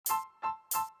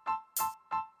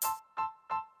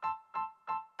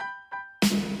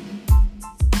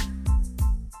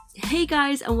Hey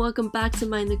guys, and welcome back to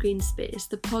Mind the Green Space,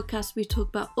 the podcast where we talk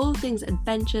about all things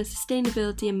adventure,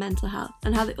 sustainability and mental health,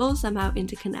 and how they all somehow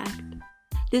interconnect.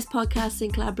 This podcast is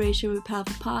in collaboration with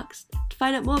Powerful Parks. To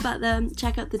find out more about them,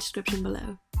 check out the description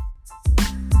below.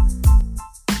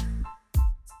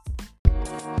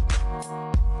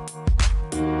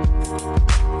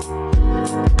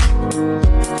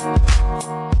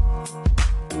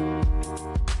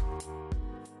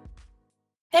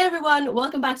 Hey everyone,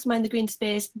 welcome back to Mind the Green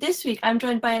Space. This week I'm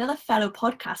joined by another fellow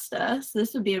podcaster, so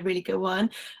this would be a really good one.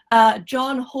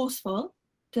 John Horsfall.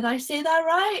 Did I say that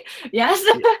right? Yes.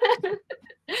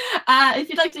 If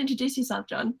you'd like to introduce yourself,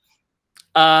 John.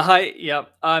 Hi,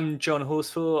 I'm John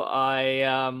Horsfall. I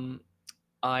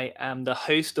am the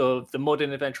host of the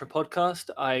Modern Adventurer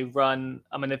podcast.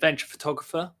 I'm an adventure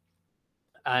photographer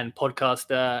and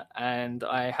podcaster, and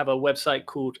I have a website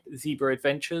called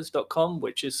zebraadventures.com,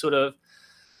 which is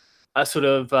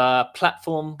a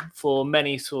platform for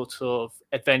many sorts of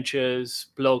adventures,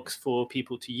 blogs for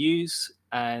people to use.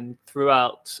 And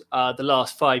throughout the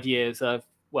last 5 years, 5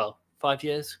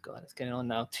 years, God, it's getting on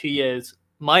now, 2 years,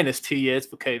 minus 2 years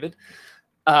for COVID,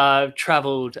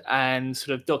 traveled and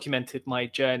sort of documented my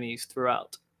journeys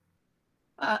throughout.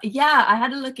 Yeah, I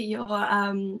had a look at your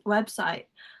website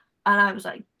and I was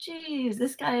like, geez,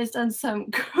 this guy has done some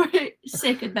great,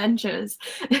 sick adventures.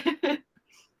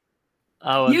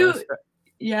 You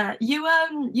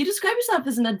describe yourself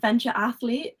as an adventure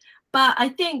athlete, but I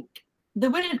think the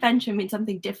word adventure means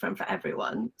something different for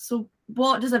everyone. So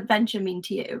what does adventure mean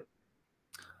to you?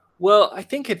 Well, I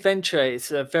think adventure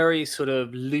is a very sort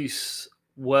of loose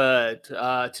word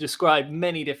to describe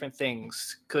many different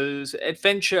things, because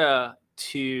adventure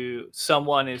to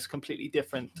someone is completely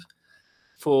different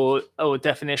or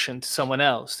definition to someone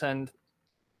else. And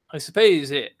I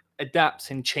suppose it adapts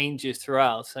and changes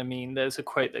throughout. I mean, there's a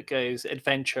quote that goes,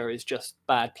 adventure is just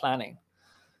bad planning.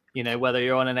 You know, whether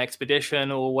you're on an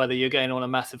expedition or whether you're going on a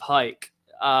massive hike.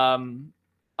 I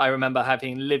remember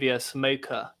having Livia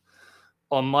Smoker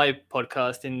on my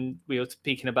podcast, and we were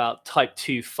speaking about type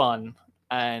 2 fun,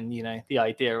 and, you know, the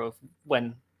idea of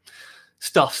when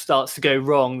stuff starts to go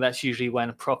wrong, that's usually when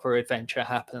a proper adventure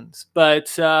happens.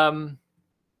 But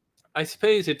I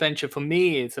suppose adventure for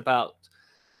me is about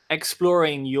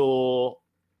exploring your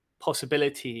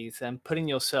possibilities and putting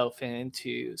yourself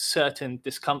into certain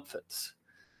discomforts.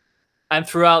 And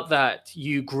throughout that,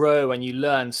 you grow and you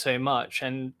learn so much.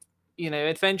 And, you know,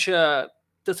 adventure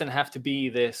doesn't have to be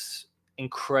this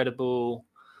incredible,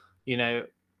 you know,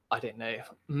 I don't know,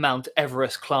 Mount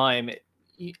Everest climb.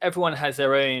 Everyone has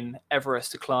their own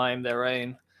Everest to climb, their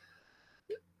own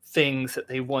things that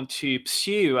they want to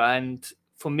pursue. And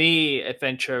for me,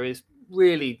 adventure is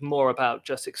really more about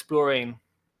just exploring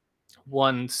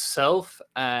oneself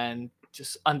and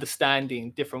just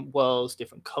understanding different worlds,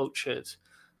 different cultures,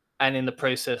 and in the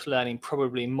process learning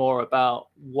probably more about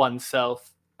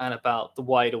oneself and about the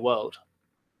wider world.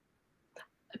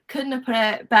 Couldn't have put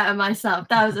it better myself.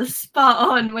 That was a spot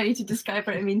on way to describe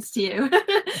what it means to you.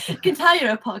 Can tell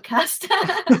you're a podcaster.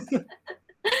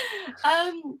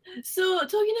 So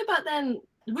talking about then,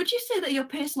 would you say that your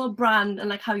personal brand and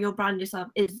like how you brand yourself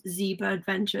is Zebra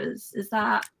Adventures? Is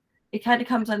that it kind of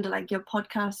comes under like your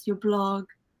podcast, your blog?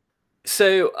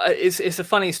 So it's a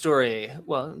funny story.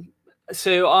 Well,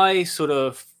 so I sort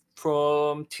of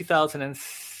from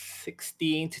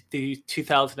 2016 to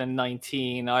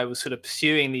 2019, I was sort of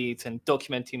pursuing these and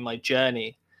documenting my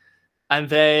journey. And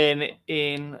then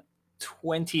in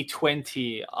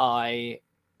 2020, I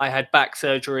had back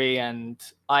surgery, and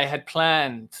I had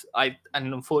planned, and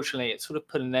unfortunately it sort of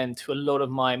put an end to a lot of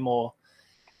my more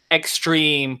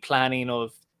extreme planning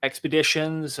of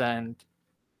expeditions and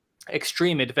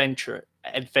extreme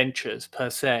adventures per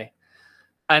se.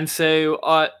 And so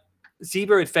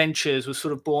Zebra Adventures was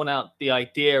sort of born out the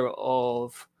idea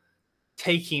of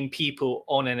taking people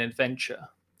on an adventure.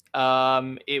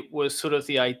 It was sort of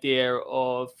the idea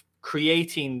of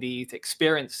creating these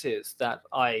experiences that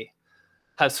I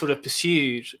have sort of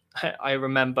pursued. I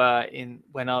remember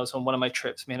when I was on one of my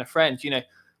trips, me and a friend, you know,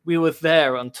 we were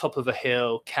there on top of a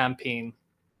hill camping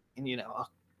in, you know, a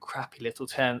crappy little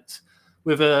tent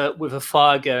with a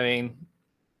fire going,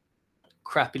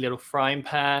 crappy little frying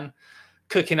pan,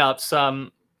 cooking up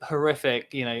some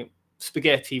horrific, you know,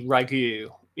 spaghetti ragu,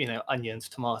 you know, onions,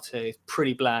 tomatoes,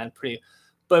 pretty bland,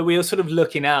 but we were sort of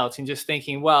looking out and just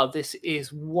thinking, wow, this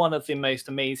is one of the most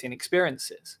amazing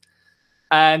experiences.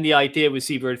 And the idea with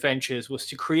Zebra Adventures was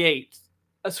to create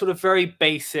a sort of very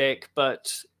basic, but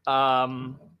a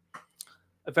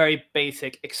very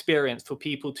basic experience for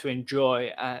people to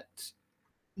enjoy at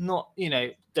not, you know,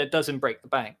 that doesn't break the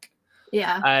bank.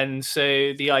 Yeah. And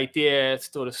so the idea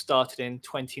sort of started in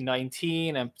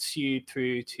 2019 and pursued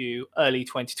through to early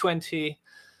 2020.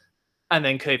 And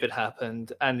then COVID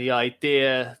happened. And the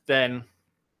idea then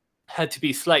had to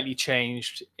be slightly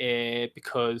changed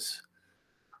because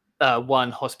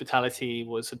one, hospitality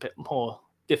was a bit more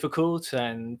difficult,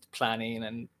 and planning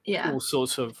and Yeah. all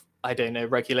sorts of, I don't know,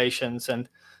 regulations. And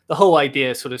the whole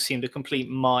idea sort of seemed a complete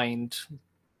mind.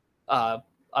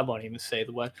 I won't even say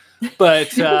the word,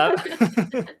 but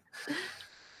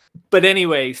but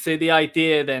anyway, so the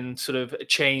idea then sort of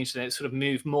changed, and it sort of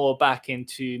moved more back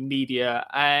into media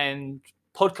and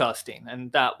podcasting.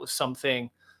 And that was something,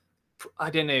 I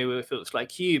don't know if it was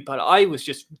like you, but I was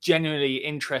just genuinely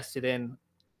interested in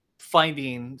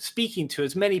speaking to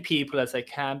as many people as I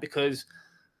can, because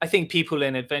I think people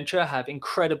in adventure have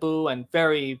incredible and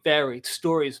very varied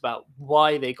stories about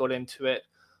why they got into it,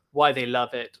 why they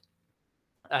love it.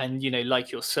 And,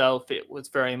 like yourself, it was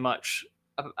very much,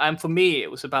 and for me, it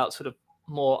was about sort of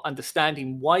more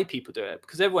understanding why people do it,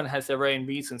 because everyone has their own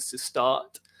reasons to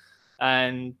start.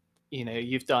 And,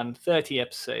 you've done 30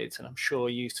 episodes, and I'm sure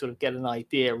you sort of get an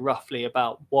idea roughly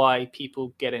about why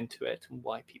people get into it and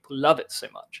why people love it so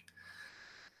much.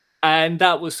 And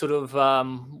that was sort of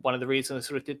one of the reasons I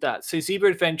sort of did that. So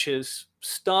Zebra Adventures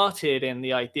started in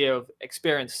the idea of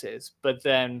experiences, but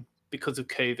then because of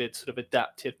COVID, sort of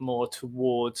adapted more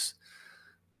towards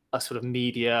a sort of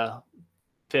media,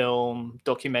 film,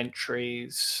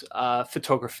 documentaries,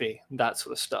 photography, that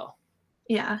sort of style.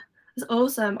 Yeah, it's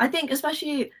awesome. I think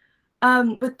especially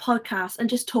with podcasts and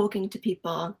just talking to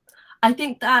people, I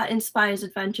think that inspires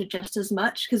adventure just as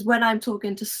much, because when I'm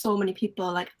talking to so many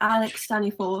people like Alex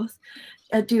Staniforth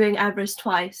doing Everest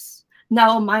twice,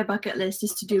 now on my bucket list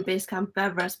is to do base camp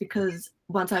Everest, because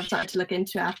once I've started to look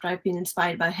into it after I've been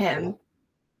inspired by him,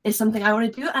 is something I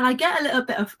want to do. And I get a little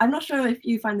bit of, I'm not sure if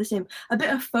you find the same, a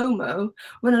bit of FOMO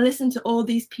when I listen to all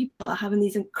these people having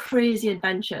these crazy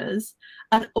adventures,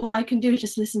 and all I can do is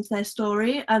just listen to their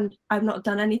story, and I've not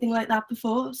done anything like that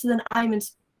before. So then I'm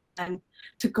inspired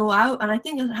to go out, and I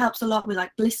think it helps a lot with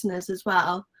like listeners as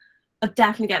well, of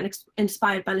definitely getting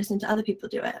inspired by listening to other people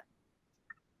do it.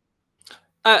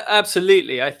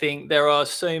 Absolutely. I think there are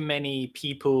so many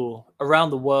people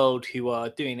around the world who are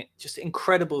doing just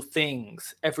incredible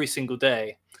things every single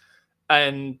day.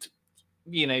 And,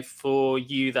 for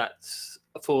you,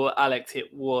 for Alex,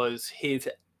 it was his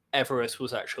Everest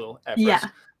was actual Everest.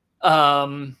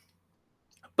 Yeah.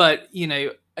 But,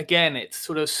 again, it's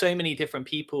sort of so many different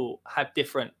people have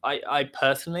different, I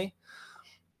personally,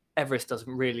 Everest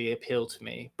doesn't really appeal to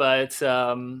me, but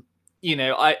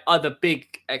other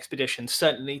big expeditions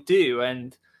certainly do.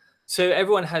 And so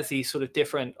everyone has these sort of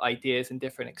different ideas and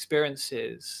different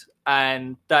experiences,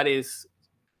 and that is,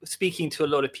 speaking to a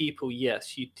lot of people,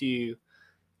 yes, you do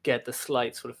get the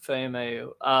slight sort of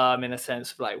FOMO, in a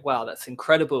sense of like, wow, that's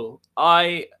incredible.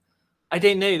 I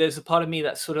don't know, there's a part of me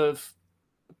that sort of,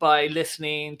 by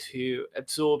listening to,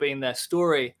 absorbing their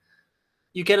story,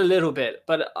 you get a little bit.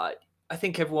 But I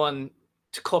think everyone,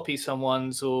 to copy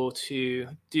someone's or to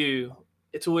do,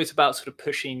 it's always about sort of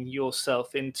pushing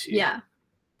yourself into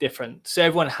different. So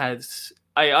everyone has,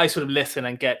 I sort of listen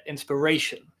and get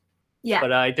inspiration. Yeah.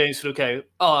 But I don't sort of go,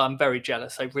 oh, I'm very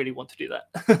jealous, I really want to do that.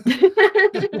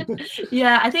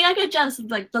 Yeah, I think I get jealous of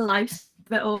like the life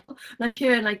of it all, like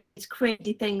hearing like these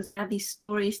crazy things, have these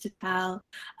stories to tell,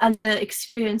 and the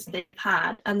experience they've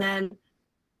had. And then,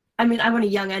 I mean, I'm only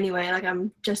young anyway, like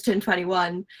I'm just turned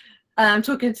 21, and I'm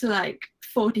talking to like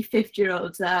 40,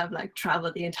 50-year-olds that have like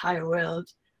traveled the entire world.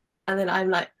 And then I'm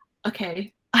like,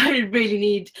 okay, I really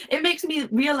need, it makes me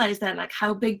realize then like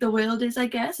how big the world is, I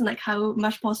guess, and like how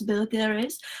much possibility there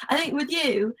is. I think with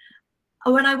you,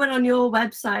 when I went on your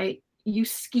website, you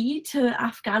skied to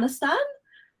Afghanistan.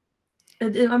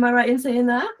 Am I right in saying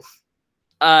that?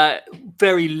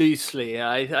 Very loosely.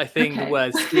 I think the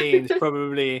word skiing is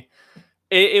probably,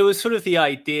 it was sort of the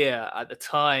idea at the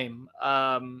time.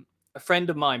 A friend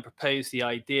of mine proposed the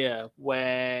idea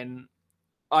when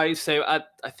I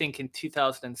think in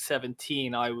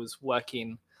 2017, I was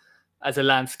working as a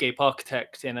landscape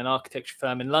architect in an architecture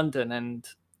firm in London, and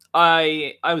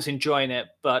I was enjoying it,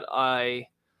 but I'd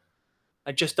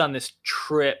just done this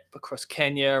trip across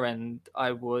Kenya, and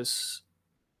I was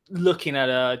looking at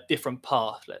a different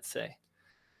path, let's say.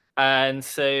 And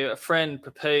so a friend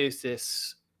proposed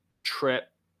this trip.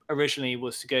 Originally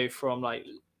was to go from like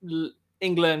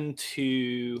England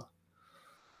to,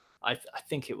 I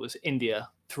think it was India,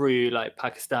 through like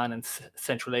Pakistan and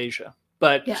Central Asia.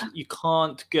 But you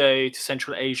can't go to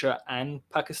Central Asia and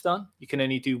Pakistan. You can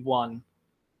only do one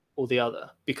or the other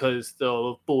because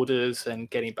the borders and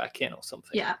getting back in or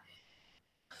something. Yeah.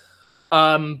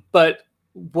 But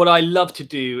what I love to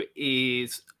do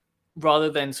is, rather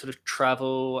than sort of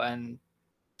travel and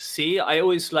see, I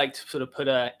always like to sort of put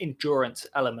an endurance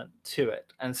element to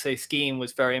it. And so skiing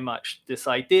was very much this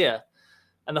idea.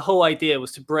 And the whole idea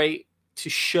was to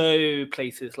show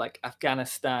places like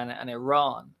Afghanistan and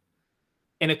Iran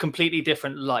in a completely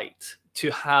different light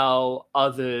to how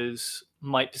others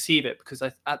might perceive it. Because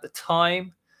at the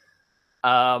time,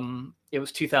 it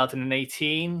was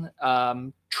 2018.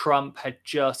 Trump had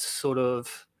just sort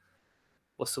of,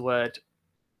 what's the word,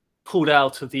 pulled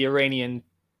out of the Iranian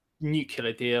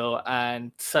nuclear deal,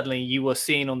 and suddenly you were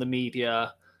seen on the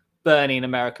media burning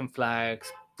American flags,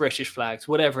 British flags,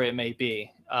 whatever it may be.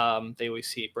 They always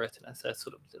see Britain as their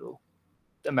sort of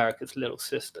America's little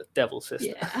sister, devil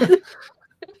sister.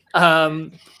 Yeah.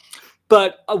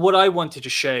 But what I wanted to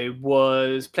show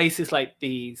was places like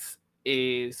these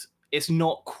is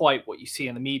not quite what you see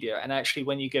in the media. And actually,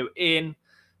 when you go in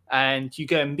and you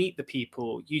go and meet the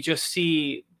people, you just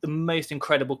see the most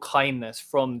incredible kindness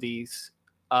from these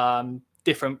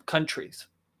different countries.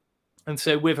 And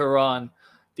so with Iran,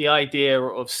 the idea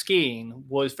of skiing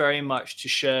was very much to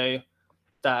show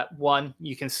that, one,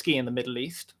 you can ski in the Middle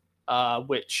East,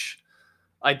 which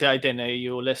I don't know,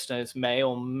 your listeners may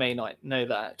or may not know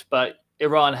that, but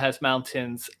Iran has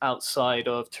mountains outside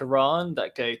of Tehran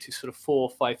that go to sort of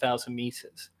 4,000 or 5,000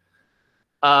 meters.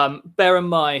 Bear in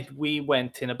mind, we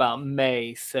went in about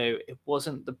May, so it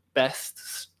wasn't the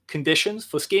best conditions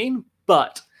for skiing,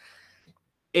 but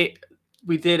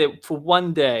we did it for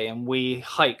one day, and we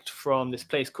hiked from this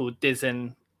place called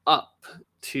Dizin up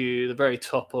to the very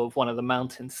top of one of the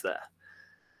mountains there.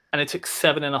 And it took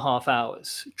 7.5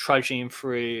 hours trudging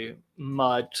through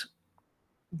mud,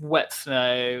 wet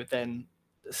snow, then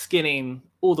skinning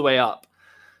all the way up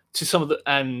to some of the,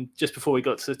 and just before we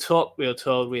got to the top, we were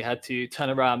told we had to turn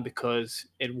around because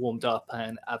it warmed up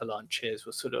and avalanches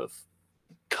were sort of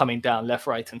coming down left,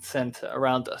 right, and center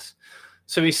around us.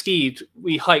 So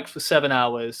we hiked for 7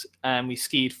 hours, and we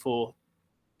skied for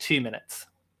 2 minutes.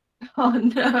 Oh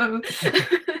no.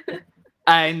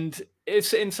 And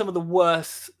it's in some of the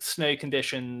worst snow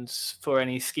conditions for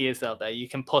any skiers out there you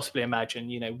can possibly imagine,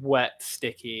 wet,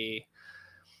 sticky.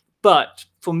 But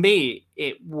for me,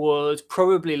 it was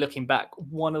probably, looking back,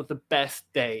 one of the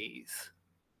best days,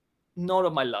 not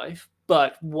of my life,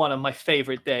 but one of my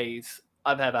favorite days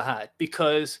I've ever had,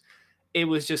 because it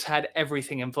was just had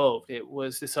everything involved. It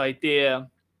was this idea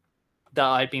that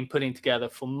I'd been putting together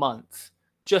for months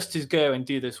just to go and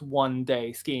do this one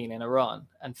day skiing in Iran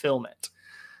and film it.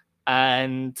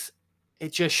 And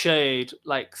it just showed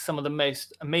like some of the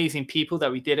most amazing people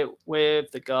that we did it with,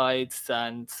 the guides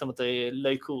and some of the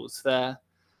locals there.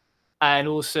 And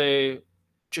also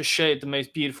just showed the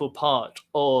most beautiful part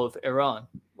of Iran.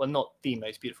 Well, not the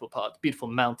most beautiful part, the beautiful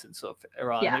mountains of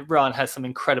Iran. Yeah. Iran has some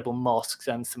incredible mosques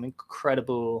and some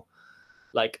incredible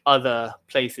other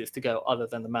places to go other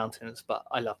than the mountains, but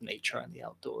I love nature and the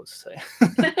outdoors. So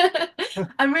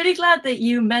I'm really glad that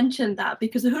you mentioned that,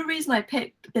 because the whole reason I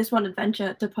picked this one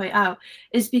adventure to point out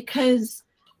is because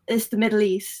it's the Middle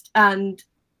East, and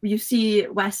you see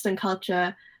Western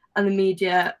culture and the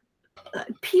media.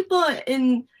 People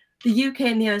in the UK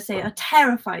and the USA are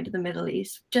terrified of the Middle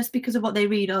East just because of what they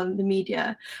read on the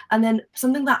media. And then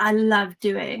something that I love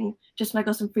doing, just when I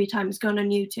got some free time, is going on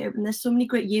YouTube. And there's so many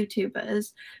great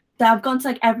YouTubers that have gone to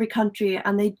like every country,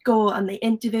 and they go and they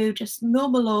interview just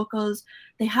normal locals.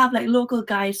 They have like local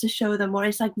guides to show them what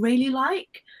it's like really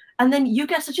like. And then you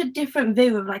get such a different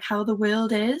view of like how the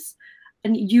world is.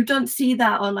 And you don't see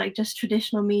that on like just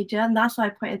traditional media. And that's why I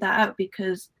pointed that out,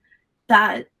 because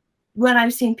that, when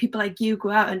I've seen people like you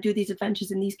go out and do these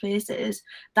adventures in these places,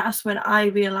 that's when I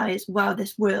realized, wow,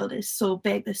 this world is so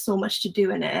big. There's so much to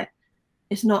do in it.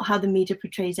 It's not how the media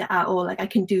portrays it at all. Like I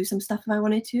can do some stuff if I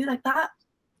wanted to, like that.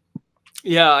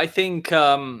 Yeah, I think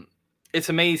it's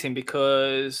amazing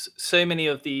because so many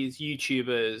of these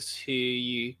YouTubers who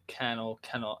you can or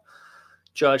cannot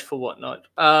judge for whatnot,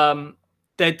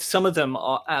 some of them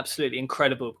are absolutely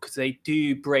incredible because they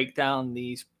do break down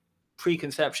these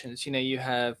preconceptions. You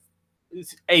have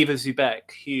Ava Zubek,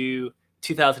 who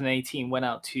 2018 went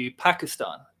out to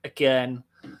Pakistan. Again,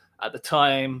 at the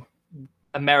time,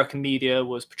 American media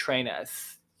was portraying it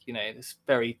as, this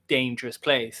very dangerous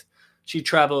place. She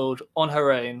traveled on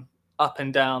her own up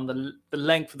and down the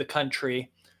length of the country,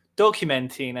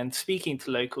 documenting and speaking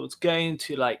to locals, going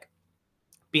to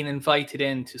being invited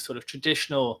into sort of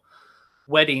traditional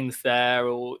weddings there,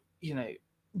 or,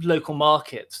 local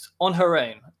markets on her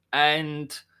own,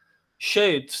 and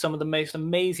showed some of the most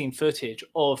amazing footage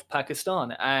of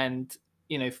Pakistan. And,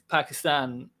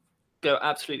 Pakistan go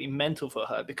absolutely mental for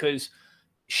her because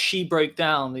she broke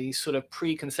down these sort of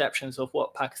preconceptions of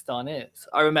what Pakistan is.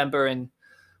 I remember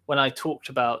when I talked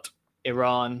about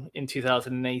Iran in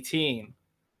 2018,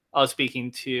 I was speaking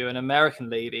to an American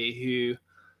lady who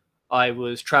I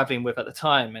was traveling with at the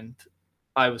time, and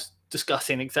I was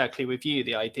discussing exactly with you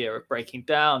the idea of breaking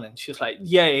down, and she was like,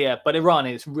 yeah, but Iran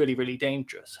is really, really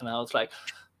dangerous. And I was like,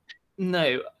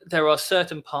 no, there are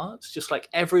certain parts, just like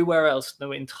everywhere else in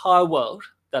the entire world,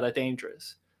 that are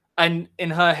dangerous. And in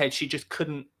her head, she just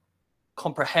couldn't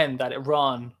comprehend that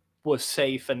Iran was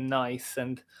safe and nice,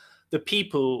 and the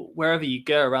people wherever you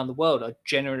go around the world are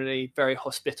generally very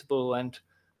hospitable and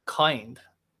kind.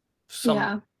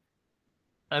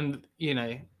 And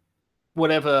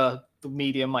whatever the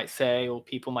media might say or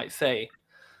people might say,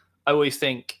 I always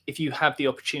think if you have the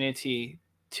opportunity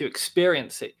to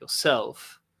experience it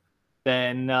yourself,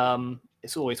 then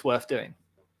it's always worth doing.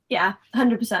 Yeah,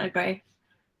 100% agree.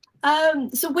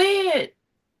 So where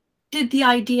did the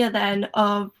idea then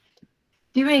of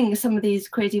doing some of these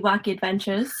crazy wacky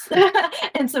adventures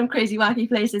in some crazy wacky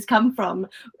places come from?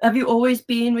 Have you always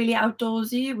been really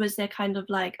outdoorsy? Was there kind of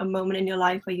like a moment in your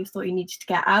life where you thought you needed to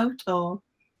get out, or?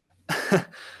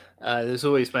 There's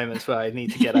always moments where I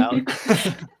need to get out.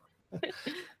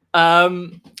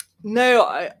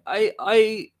 No,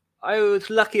 I was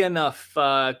lucky enough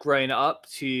growing up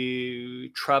to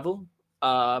travel,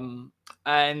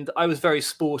 and I was very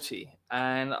sporty.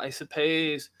 And I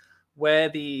suppose where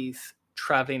these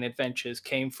traveling adventures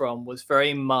came from was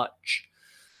very much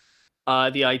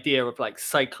the idea of like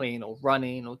cycling or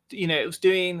running, or it was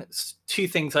doing two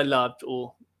things I loved,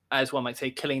 or as one might say,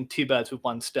 killing two birds with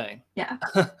one stone. Yeah.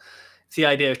 It's the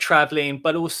idea of traveling,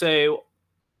 but also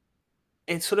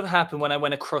it sort of happened when I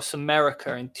went across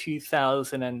America in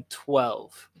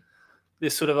 2012.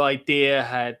 This sort of idea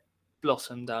had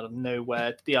blossomed out of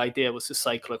nowhere. The idea was to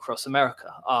cycle across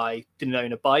America. I didn't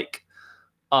own a bike.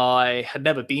 I had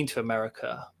never been to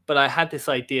America, but I had this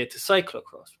idea to cycle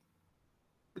across.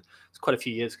 It's quite a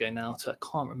few years ago now, so I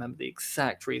can't remember the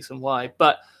exact reason why,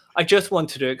 but I just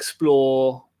wanted to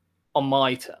explore on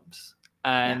my terms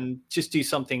and just do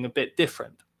something a bit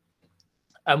different.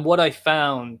 And what I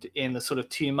found in the sort of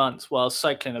 2 months while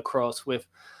cycling across with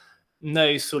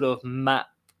no sort of map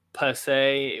per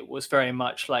se, it was very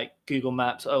much like Google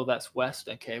Maps. Oh, that's west.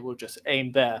 Okay, we'll just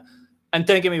aim there. And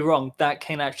don't get me wrong, that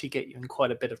can actually get you in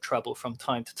quite a bit of trouble from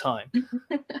time to time.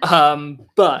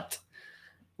 But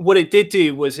what it did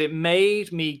do was it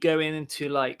made me go into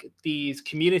like these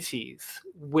communities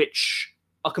which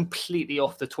are completely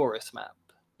off the tourist map.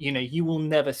 You will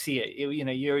never see it.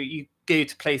 You go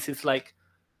to places like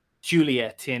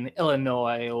Juliet in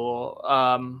Illinois, or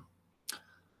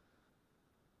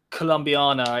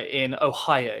Columbiana in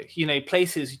Ohio,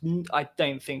 places I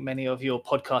don't think many of your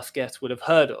podcast guests would have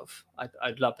heard of.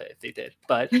 I'd love it if they did.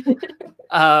 But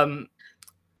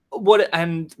when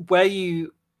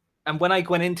I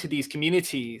went into these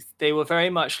communities, they were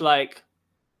very much like,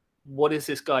 what is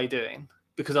this guy doing?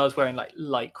 Because I was wearing like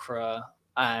Lycra,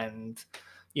 and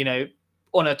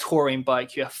on a touring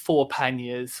bike, you have 4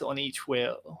 panniers on each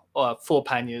wheel, or 4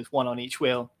 panniers, one on each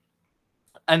wheel.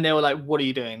 And they were like, what are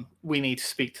you doing? We need to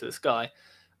speak to this guy.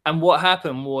 And what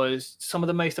happened was some of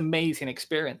the most amazing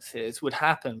experiences would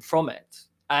happen from it.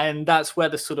 And that's where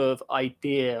the sort of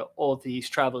idea of these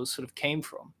travels sort of came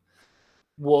from,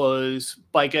 was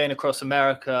by going across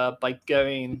America, by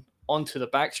going onto the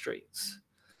back streets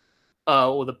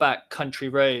or the back country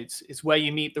roads, is where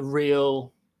you meet the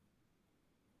real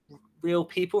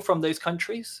people from those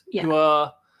countries who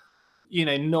are,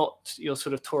 not your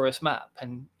sort of tourist map.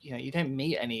 And, you don't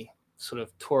meet any sort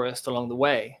of tourist along the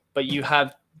way, but you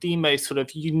have the most sort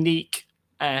of unique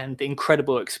and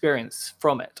incredible experience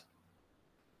from it.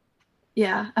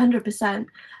 Yeah, 100%.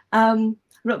 I'm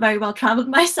not very well traveled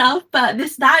myself, but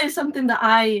that is something that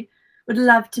I would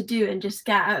love to do, and just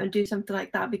get out and do something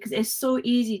like that, because it's so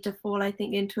easy to fall, I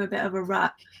think, into a bit of a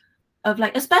rut of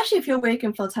like, especially if you're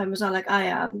working full time as well, like I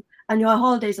am, and your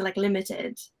holidays are like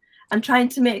limited, and trying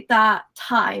to make that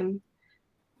time.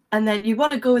 And then you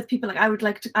want to go with people, like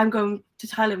I'm going to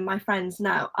Thailand with my friends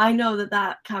now. I know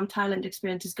that Camp Thailand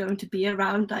experience is going to be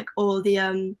around like all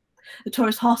the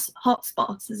tourist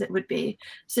hotspots, as it would be.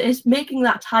 So it's making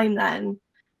that time then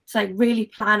to like really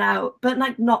plan out, but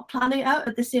like not planning out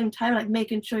at the same time, like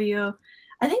making sure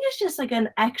I think it's just like an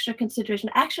extra consideration,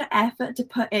 extra effort to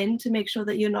put in to make sure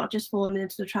that you're not just falling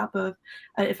into the trap of,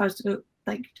 if I was to go,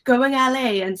 like going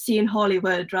LA and seeing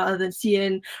Hollywood rather than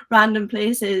seeing random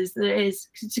places, there is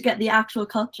to get the actual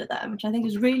culture there, which I think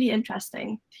is really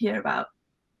interesting to hear about.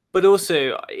 But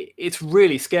also, it's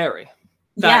really scary.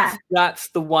 That's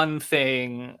the one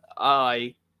thing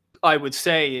I would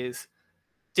say is,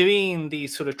 doing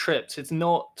these sort of trips, it's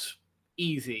not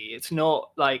easy. It's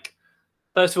not like,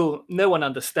 first of all, no one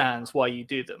understands why you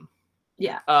do them.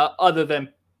 Yeah. Other than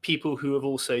people who have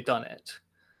also done it.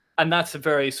 And that's a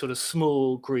very sort of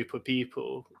small group of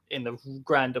people in the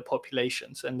grander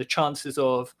populations. And the chances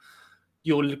of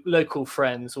your local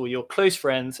friends or your close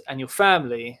friends and your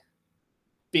family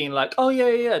being like, oh,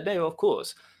 yeah, no, of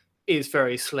course, is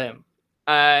very slim.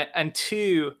 And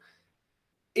two,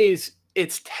 is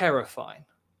it's terrifying.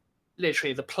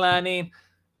 Literally, the planning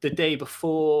the day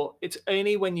before, it's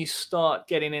only when you start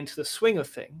getting into the swing of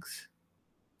things,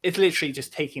 it's literally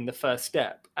just taking the first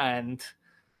step. And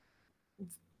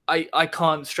I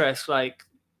can't stress like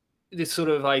this sort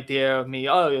of idea of me,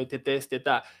 oh, I did this, did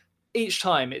that. Each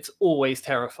time it's always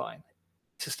terrifying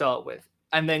to start with.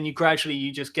 And then you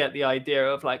just get the idea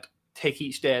of like, take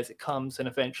each day as it comes, and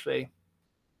eventually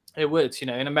it would. You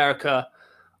know, in America,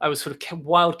 I was sort of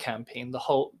wild camping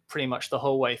pretty much the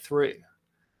whole way through.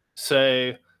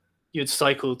 So you'd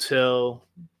cycle till,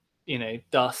 you know,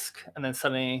 dusk, and then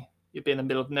suddenly you'd be in the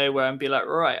middle of nowhere and be like,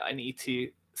 right, I need to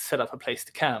set up a place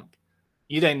to camp.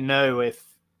 You don't know if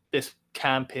this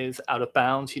camp is out of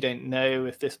bounds. You don't know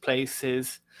if this place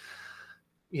is,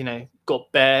 you know, got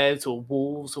bears or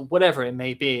wolves or whatever it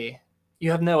may be.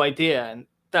 You have no idea. And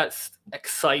that's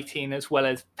exciting as well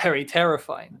as very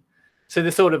terrifying. So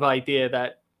the sort of idea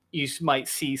that you might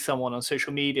see someone on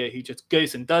social media who just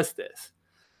goes and does this,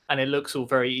 and it looks all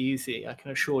very easy, I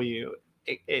can assure you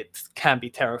it can be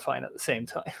terrifying at the same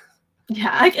time. Yeah,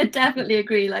 I can definitely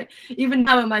agree. Like, even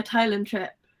now on my Thailand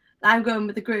trip, I'm going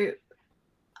with a group.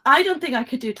 I don't think I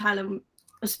could do Thailand,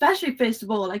 especially first of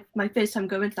all, like my first time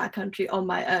going to that country on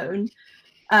my own.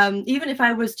 Even if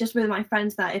I was just with my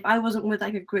friends, that if I wasn't with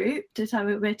like a group to tell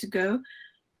me where to go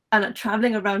and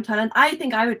traveling around Thailand, I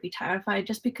think I would be terrified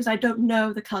just because I don't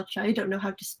know the culture. I don't know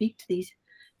how to speak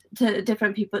to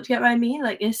different people. Do you get what I mean?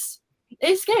 Like, it's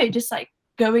scary just like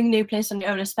going new place on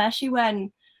your own, especially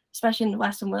in the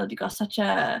Western world, you got such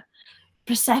a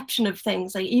perception of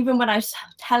things. Like, even when I was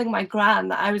telling my gran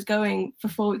that I was going for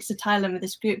 4 weeks to Thailand with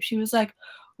this group, she was like,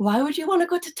 why would you want to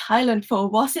go to Thailand for?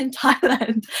 What's in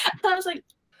Thailand? And I was like,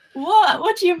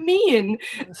 what do you mean?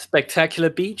 Spectacular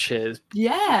beaches.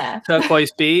 Yeah.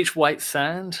 Turquoise beach, white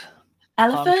sand.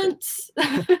 Elephants.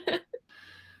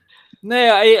 No,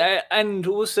 and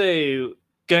also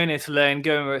going there to learn,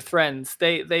 going with friends,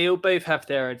 they all both have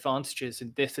their advantages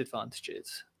and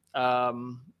disadvantages.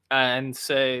 And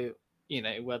so, you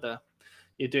know, whether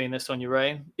you're doing this on your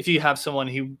own, if you have someone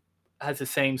who has the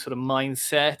same sort of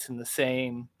mindset and the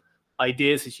same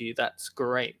ideas as you, that's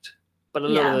great. But a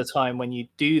lot of the time when you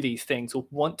do these things or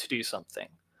want to do something,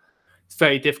 it's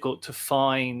very difficult to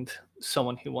find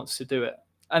someone who wants to do it.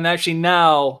 And actually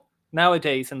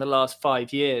nowadays, in the last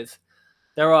 5 years,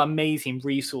 there are amazing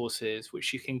resources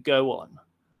which you can go on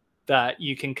that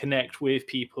you can connect with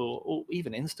people, or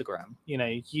even Instagram. You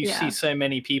know, you see so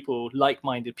many people,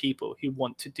 like-minded people who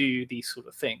want to do these sort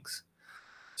of things.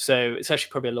 So it's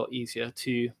actually probably a lot easier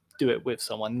to do it with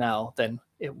someone now than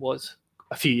it was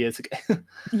a few years ago.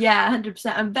 Yeah,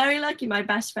 100%. I'm very lucky. My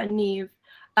best friend Neve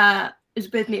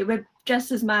is with me. We're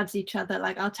just as mad as each other.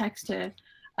 Like, I'll text her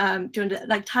during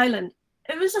like Thailand.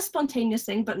 It was a spontaneous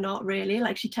thing, but not really.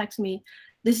 Like, she texted me,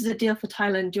 this is a deal for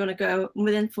Thailand, do you want to go? And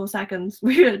within 4 seconds,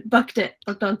 we were booked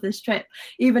onto this trip.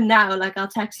 Even now, like, I'll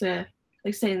text her,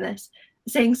 like,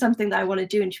 saying something that I want to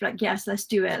do, and she'll be like, yes, let's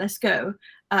do it, let's go.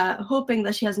 Hoping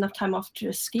that she has enough time off to do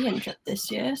a skiing trip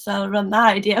this year, so I'll run that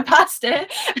idea past her.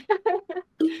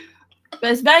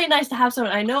 But it's very nice to have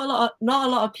someone. I know not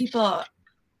a lot of people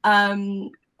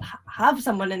have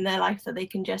someone in their life that they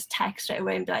can just text straight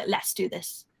away and be like, let's do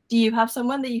this. Do you have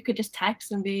someone that you could just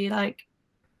text and be like,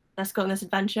 let's go on this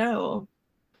adventure? Or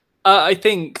I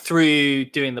think through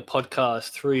doing the podcast,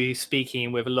 through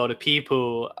speaking with a lot of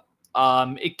people,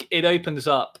 it opens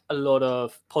up a lot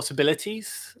of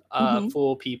possibilities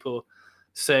for people.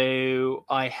 So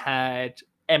I had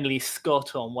Emily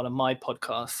Scott on one of my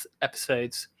podcast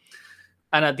episodes,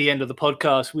 and at the end of the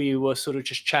podcast, we were sort of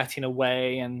just chatting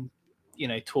away and, you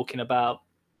know, talking about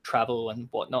travel and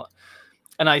whatnot.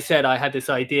 And I said I had this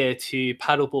idea to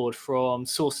paddleboard from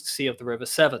Source to Sea of the River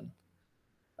Severn.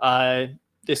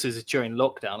 This was during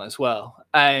lockdown as well.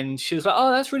 And she was like,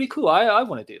 oh, that's really cool. I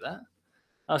want to do that.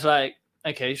 I was like,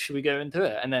 okay, should we go and do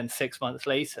it? And then 6 months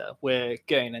later, we're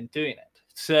going and doing it.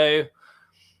 So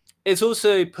it's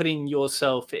also putting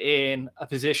yourself in a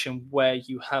position where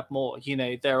you have more. You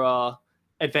know, there are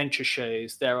adventure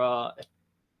shows. There are,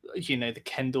 you know, the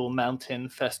Kendall Mountain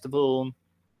Festival.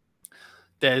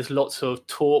 There's lots of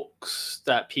talks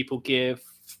that people give,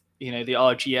 you know, the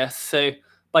RGS. So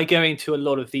by going to a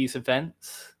lot of these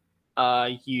events,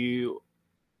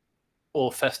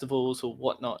 or festivals or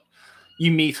whatnot,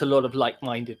 you meet a lot of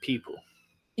like-minded people.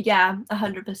 Yeah,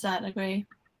 100% agree.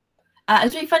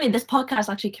 It's really funny, this podcast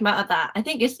actually came out of that. I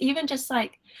think it's even just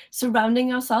like surrounding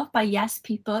yourself by yes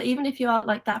people, even if you aren't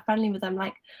like that friendly with them.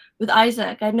 Like with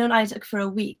Isaac, I'd known Isaac for a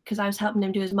week because I was helping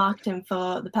him do his marketing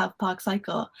for the Pelt Park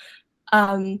Cycle.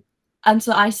 And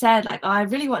so I said, like, oh, I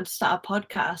really want to start a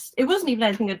podcast. It wasn't even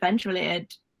anything adventure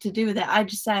related to do with it. I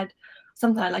just said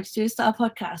something I'd like to do is start a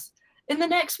podcast. In the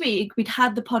next week, we'd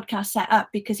had the podcast set up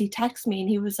because he texted me and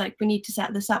he was like, we need to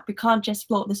set this up. We can't just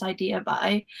float this idea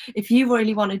by. If you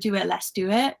really want to do it, let's do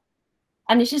it.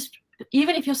 And it's just,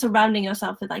 even if you're surrounding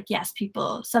yourself with like, yes,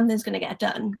 people, something's going to get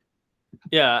done.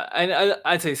 Yeah. And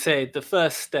as I say, the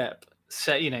first step,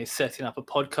 setting up a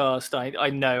podcast, I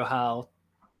know how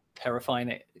terrifying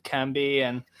it can be.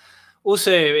 And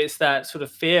also it's that sort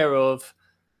of fear of,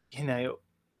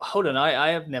 hold on, I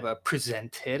have never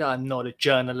presented. I'm not a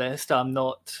journalist. I'm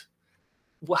not.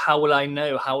 How will I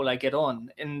know? How will I get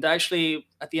on? And actually,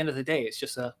 at the end of the day, it's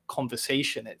just a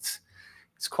conversation. It's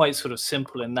quite sort of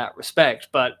simple in that respect.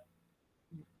 But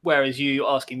whereas you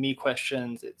asking me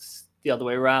questions, it's the other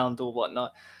way around or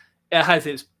whatnot. It has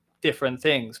its different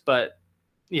things. But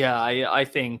yeah, I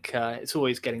think it's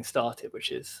always getting started,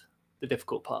 which is the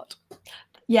difficult part.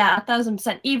 Yeah,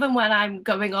 1,000%. Even when I'm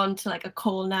going on to like a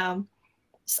call now,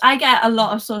 I get a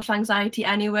lot of social anxiety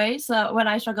anyway. So when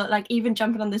I struggle, like even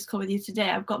jumping on this call with you today,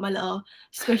 I've got my little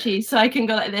squishy so I can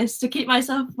go like this to keep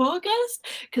myself focused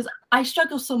because I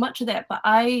struggle so much with it. But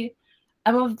I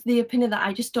am of the opinion that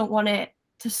I just don't want it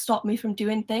to stop me from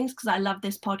doing things because I love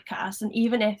this podcast. And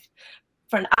even if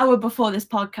for an hour before this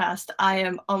podcast, I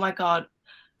am, oh my God,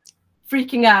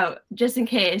 freaking out just in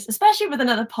case, especially with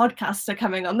another podcaster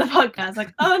coming on the podcast,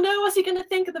 like, oh no, what's he going to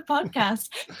think of the podcast?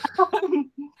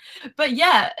 But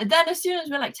yeah, then as soon as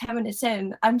we're like 10 minutes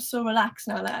in, I'm so relaxed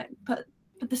now that I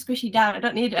put the squishy down. I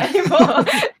don't need it anymore.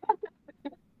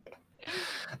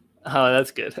 Oh, that's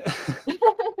good.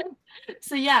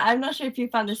 So yeah, I'm not sure if you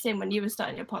found the same when you were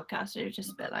starting your podcast, or you're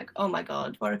just a bit like, oh my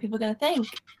God, what are people going to think?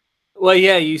 Well,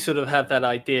 yeah, you sort of have that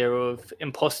idea of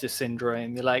imposter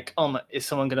syndrome. You're like, oh, is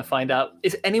someone going to find out?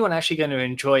 Is anyone actually going to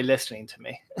enjoy listening to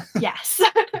me? Yes.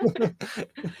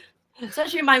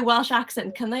 Especially my Welsh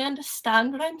accent. Can they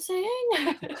understand what I'm saying?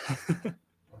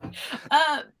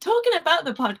 Talking about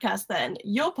the podcast then,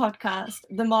 your podcast,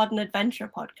 the Modern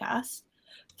Adventurer Podcast.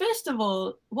 First of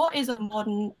all, what is a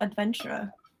modern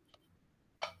adventurer?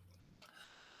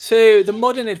 So the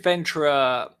Modern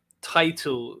Adventurer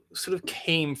title sort of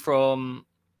came from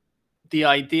the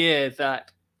idea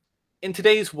that in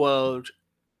today's world,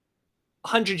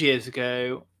 100 years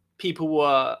ago, people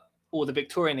were, or the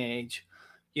Victorian age,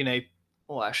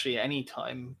 or actually any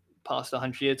time past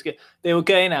 100 years ago, they were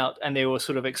going out and they were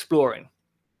sort of exploring.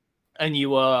 And you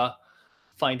were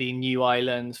finding new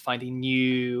islands, finding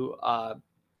new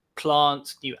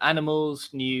plants, new animals,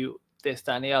 new this,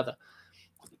 that, and the other.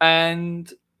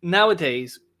 And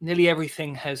nowadays, nearly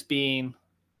everything has been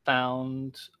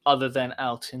found other than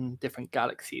out in different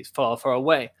galaxies far, far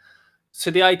away.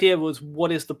 So the idea was,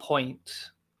 what is the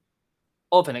point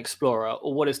of an explorer,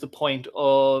 or what is the point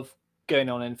of going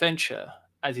on an adventure?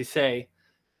 As you say,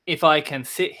 if I can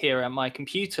sit here at my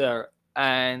computer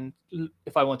and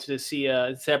if I wanted to see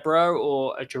a zebra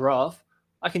or a giraffe,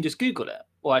 I can just Google it,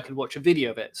 or I could watch a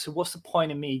video of it. So what's the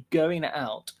point of me going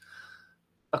out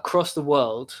across the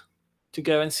world to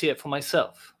go and see it for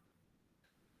myself?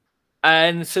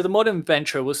 And so the Modern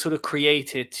Adventurer was sort of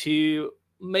created to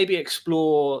maybe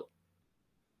explore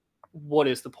what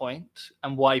is the point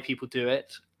and why people do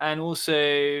it, and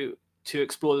also to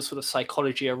explore the sort of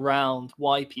psychology around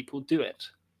why people do it.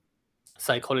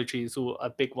 Psychology is a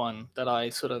big one that I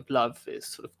sort of love, is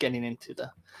sort of getting into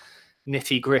the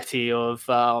nitty gritty of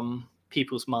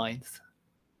people's minds.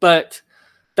 But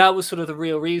that was sort of the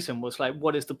real reason, was like,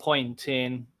 what is the point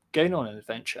in going on an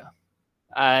adventure?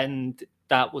 And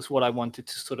that was what I wanted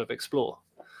to sort of explore.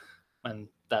 And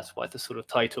that's why the sort of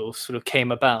title sort of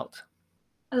came about.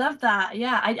 I love that.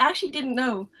 Yeah, I actually didn't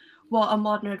know what a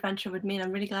modern adventure would mean.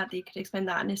 I'm really glad that you could explain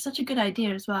that. And it's such a good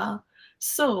idea as well.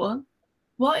 So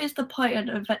what is the point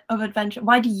of adventure?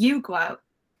 Why do you go out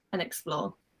and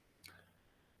explore?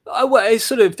 Well, it's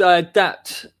sort of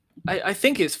adapt. I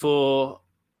think it's for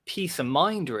peace of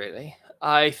mind, really.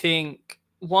 I think,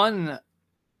 one,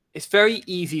 it's very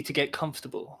easy to get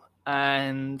comfortable.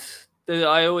 And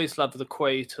I always love the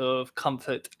quote of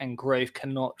comfort and growth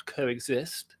cannot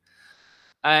coexist.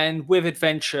 And with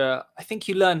adventure, I think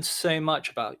you learn so much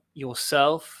about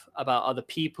yourself, about other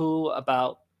people,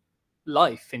 about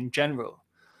life in general.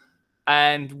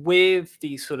 And with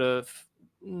the sort of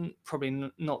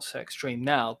probably not so extreme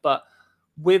now, but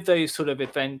with those sort of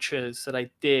adventures that I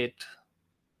did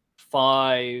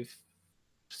 5,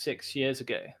 6 years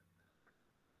ago,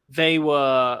 they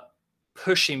were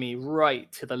pushing me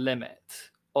right to the limit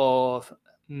of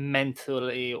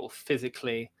mentally or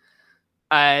physically.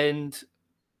 And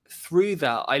through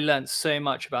that, I learned so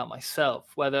much about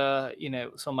myself, whether,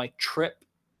 it was on my trip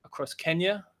across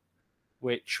Kenya,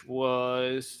 which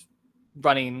was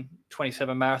running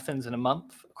 27 marathons in a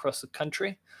month across the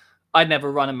country. I'd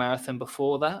never run a marathon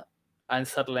before that. And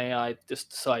suddenly I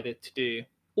just decided to do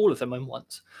all of them in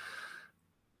once.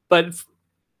 But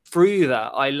through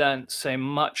that, I learned so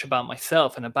much about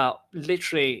myself and about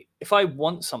literally, if I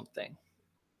want something,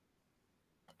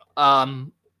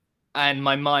 and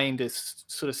my mind is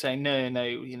sort of saying, no,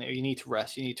 you need to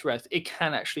rest, it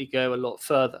can actually go a lot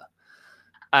further.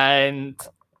 And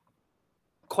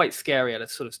quite scary at a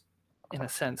sort of, in a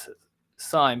sense,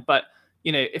 sign. But,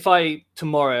 if I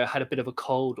tomorrow had a bit of a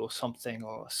cold or something,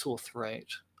 or a sore throat,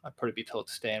 I'd probably be told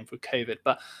to stay in for COVID.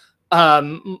 But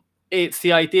it's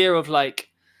the idea of like,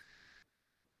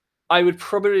 I would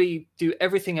probably do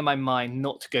everything in my mind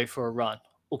not to go for a run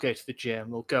or go to the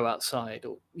gym or go outside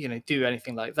or, do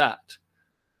anything like that.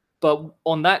 But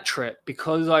on that trip,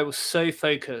 because I was so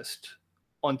focused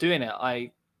on doing it,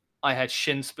 I had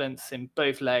shin splints in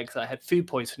both legs, I had food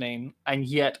poisoning, and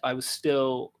yet I was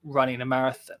still running a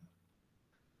marathon.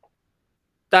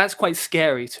 That's quite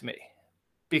scary to me,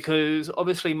 because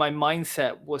obviously my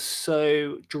mindset was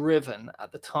so driven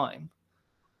at the time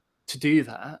to do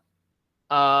that,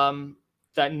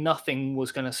 that nothing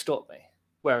was going to stop me.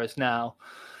 Whereas now,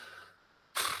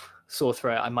 sore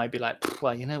throat, I might be like,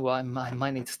 well, you know what, I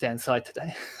might need to stay inside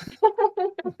today.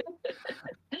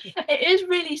 It is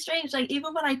really strange. Like,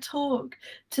 even when I talk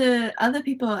to other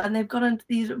people and they've gone on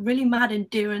these really mad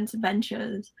endurance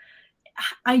adventures,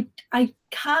 I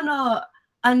cannot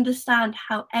understand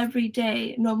how every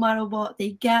day, no matter what,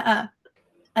 they get up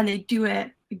and they do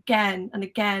it again and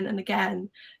again and again,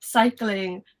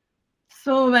 cycling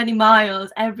so many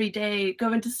miles every day,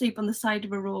 going to sleep on the side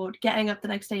of a road, getting up the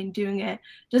next day and doing it.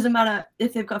 Doesn't matter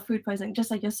if they've got food poisoning,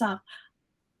 just like yourself.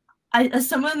 As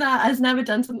someone that has never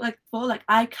done something like before, like,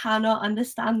 I cannot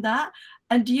understand that.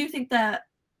 And do you think that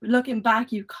looking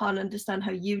back, you can't understand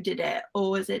how you did it,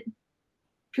 or was it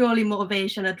purely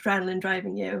motivation, adrenaline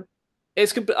driving you?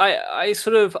 It's good. I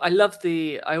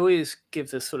always give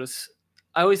this sort of,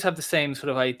 I always have the same sort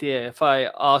of idea. If I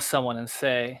ask someone and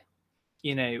say,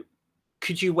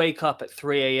 could you wake up at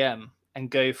 3 a.m. and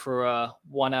go for a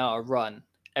 1-hour run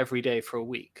every day for a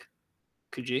week?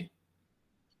 Could you?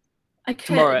 I could.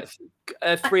 Tomorrow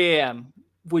at 3 a.m.,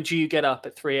 would you get up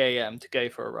at 3 a.m. to go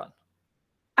for a run?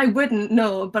 I wouldn't,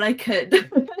 no, but I could.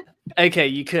 Okay,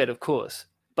 you could, of course.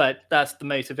 But that's the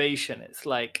motivation. It's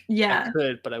like, yeah, I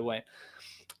could, but I won't.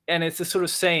 And it's the sort of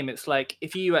same. It's like,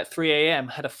 if you at 3 a.m.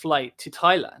 had a flight to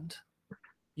Thailand,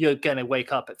 you're going to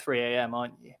wake up at 3 a.m.,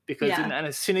 aren't you? Because and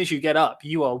as soon as you get up,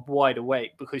 you are wide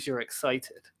awake because you're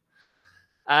excited.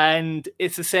 And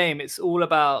it's the same. It's all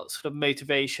about sort of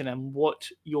motivation and what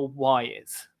your why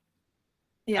is.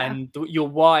 Yeah. And your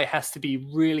why has to be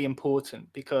really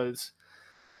important, because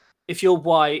if your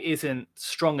why isn't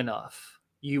strong enough,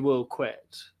 you will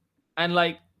quit. And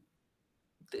like,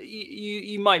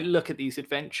 you might look at these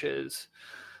adventures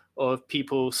of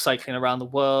people cycling around the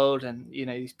world and,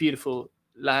 these beautiful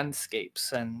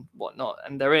landscapes and whatnot,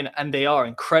 and they are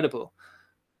incredible.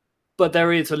 But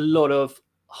there is a lot of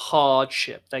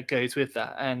hardship that goes with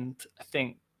that. And I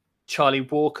think Charlie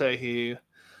Walker, who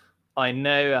I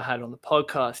know I had on the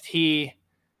podcast, he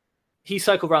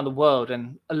cycled around the world,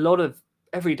 and a lot of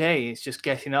every day is just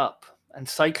getting up and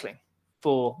cycling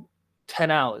for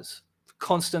 10 hours,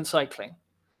 constant cycling.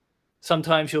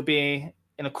 Sometimes you'll be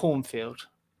in a cornfield,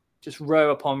 just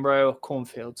row upon row of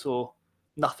cornfields, or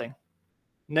nothing,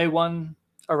 no one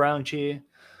around you.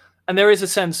 And there is a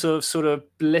sense of sort of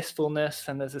blissfulness,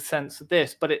 and there's a sense of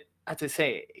this, but it, as I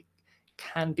say, it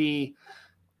can be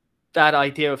that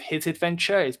idea of his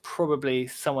adventure is probably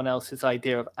someone else's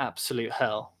idea of absolute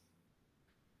hell.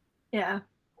 Yeah.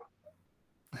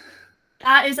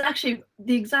 That is actually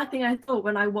the exact thing I thought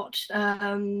when I watched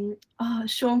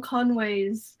Sean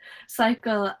Conway's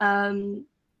cycle.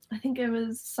 I think it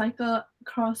was cycle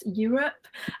across Europe,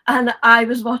 and I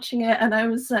was watching it and I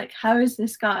was like, how is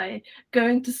this guy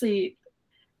going to sleep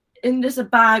in just a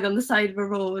bag on the side of a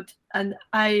road? And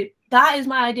that is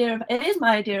my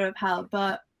idea of hell,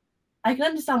 but I can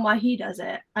understand why he does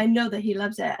it. I know that he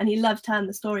loves it, and he loves telling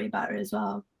the story about it as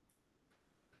well.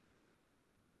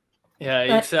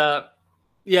 Yeah,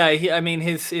 Yeah, I mean,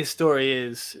 his story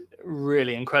is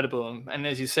really incredible, and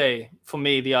as you say, for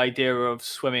me, the idea of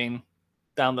swimming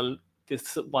down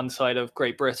this one side of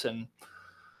Great Britain,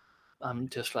 I'm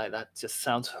just like, that just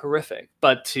sounds horrific.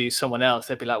 But to someone else,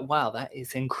 they'd be like, "Wow, that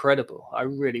is incredible! I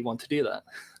really want to do that."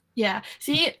 Yeah.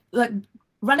 See, like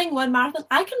running one marathon,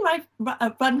 I can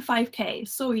run 5K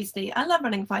so easily. I love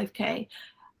running 5K.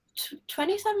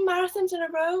 27 marathons in a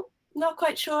row. Not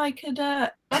quite sure I could.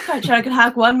 Not quite sure I could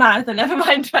hack one marathon. Never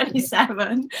mind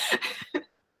 27.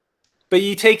 But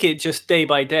you take it just day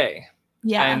by day.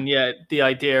 Yeah. And yeah, the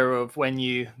idea of when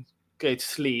you go to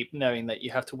sleep, knowing that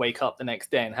you have to wake up the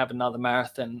next day and have another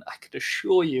marathon, I could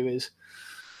assure you is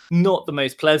not the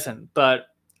most pleasant. But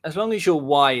as long as your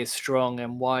why is strong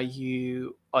and why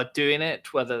you are doing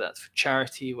it, whether that's for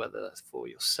charity, whether that's for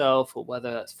yourself, or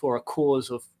whether that's for a cause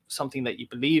of something that you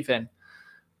believe in,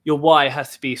 your why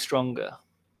has to be stronger.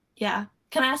 Yeah.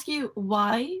 Can I ask you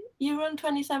why you run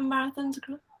 27 marathons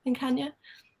in Kenya?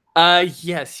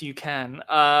 Yes, you can.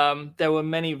 There were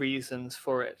many reasons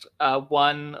for it.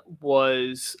 One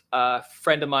was a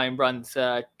friend of mine runs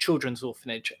a children's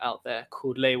orphanage out there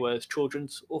called Lewa's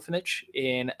Children's Orphanage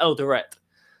in Eldoret.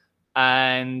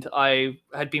 And I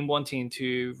had been wanting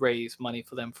to raise money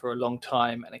for them for a long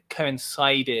time, and it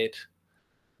coincided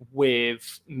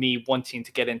with me wanting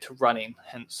to get into running,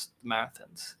 hence the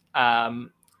marathons.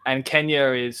 And Kenya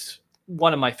is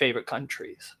one of my favorite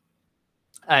countries.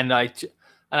 And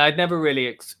I'd never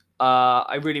really,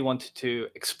 I really wanted to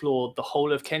explore the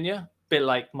whole of Kenya, a bit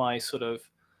like my sort of,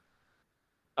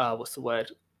 what's the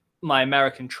word? My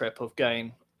American trip of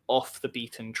going off the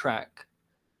beaten track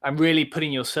and really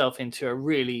putting yourself into a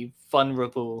really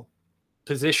vulnerable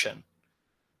position.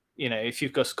 You know, if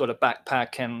you've just got a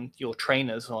backpack and your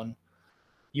trainers on,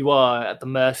 you are at the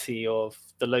mercy of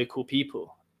the local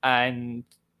people. And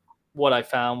what I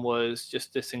found was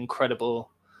just this incredible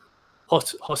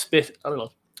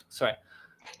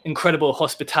incredible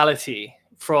hospitality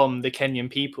from the Kenyan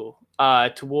people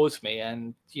towards me,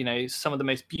 and you know, some of the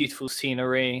most beautiful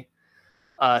scenery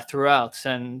throughout.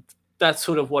 And that's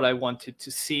sort of what I wanted to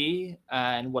see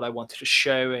and what I wanted to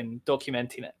show in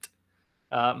documenting it.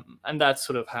 And that's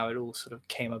sort of how it all sort of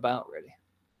came about, really.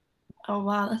 Oh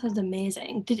wow, that sounds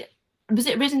amazing. Was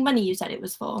it raising money you said it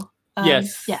was for?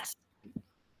 Yes. Yes.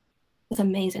 It's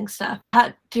amazing stuff.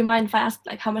 Do you mind if I ask,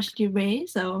 like, how much did you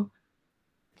raise? Or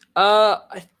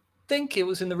I think it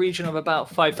was in the region of about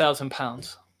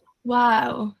 £5,000.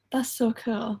 Wow, that's so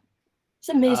cool. It's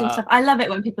amazing stuff. I love it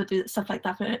when people do stuff like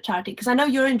that for charity, because I know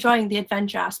you're enjoying the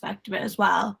adventure aspect of it as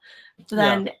well. But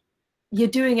then you're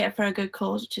doing it for a good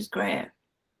cause, which is great.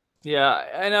 Yeah,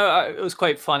 I know. It was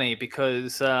quite funny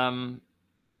because a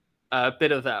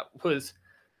bit of that was,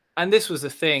 and this was the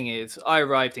thing, is I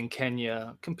arrived in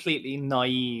Kenya completely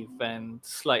naive and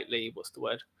slightly, what's the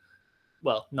word?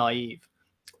 Well, naive.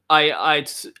 I'd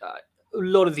a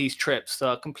lot of these trips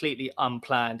are completely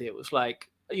unplanned. It was like,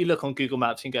 you look on Google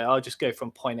Maps and go, I'll just go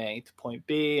from point A to point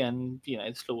B, and you know,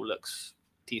 this all looks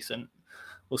decent.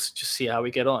 We'll just see how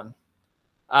we get on.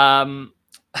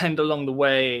 And along the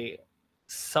way,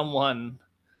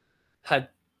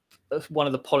 one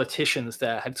of the politicians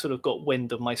there had sort of got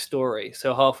wind of my story.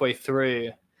 So halfway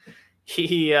through,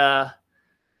 he got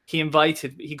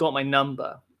my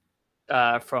number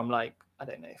from, like, I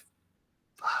don't know,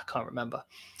 I can't remember,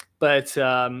 but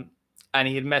and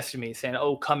he had messaged me saying,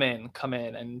 "Oh, come in,"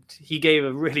 and he gave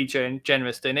a really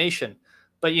generous donation.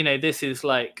 But you know, this is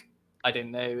like, I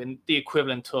don't know, in the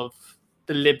equivalent of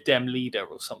the Lib Dem leader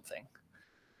or something.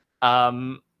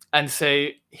 And so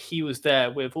he was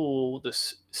there with all the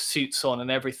suits on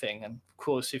and everything. And of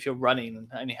course, if you're running and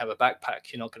only have a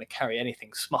backpack, you're not going to carry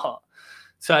anything smart.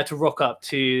 So I had to rock up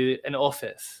to an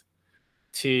office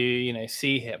to, you know,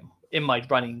 see him in my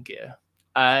running gear.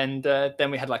 And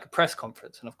then we had like a press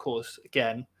conference. And of course,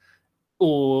 again,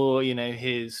 all, you know,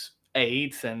 his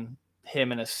aides and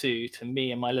him in a suit and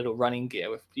me in my little running gear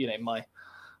with, you know, my,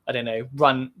 I don't know,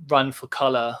 run for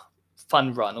color,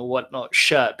 fun run or whatnot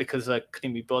shirt, because I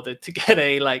couldn't be bothered to get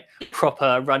a like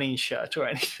proper running shirt or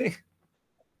anything.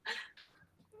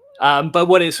 But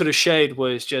what it sort of showed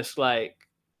was just like,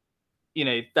 you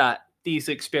know, that these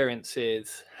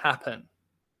experiences happen.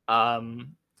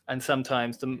 And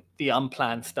sometimes the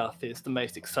unplanned stuff is the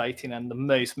most exciting and the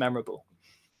most memorable.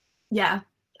 Yeah,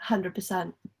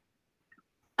 100%.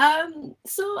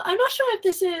 So I'm not sure if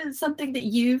this is something that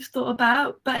you've thought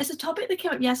about, but it's a topic that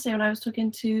came up yesterday when I was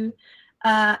talking to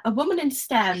a woman in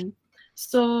STEM.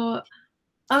 So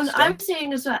I'm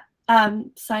saying as well,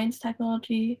 science,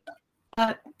 technology,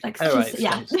 like, right,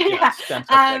 yeah,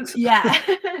 yeah.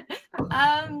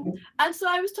 And so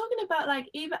I was talking about, like,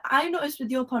 even I noticed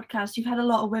with your podcast, you've had a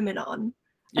lot of women on, and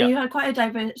Yeah. you had quite a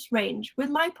diverse range.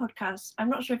 With my podcast, I'm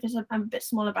not sure if I'm a bit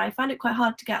smaller, but I find it quite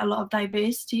hard to get a lot of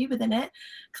diversity within it,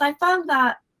 because I found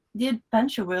that the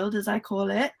adventure world, as I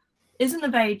call it, isn't a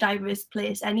very diverse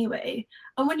place anyway.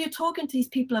 And when you're talking to these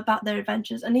people about their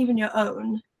adventures and even your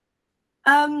own,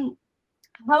 how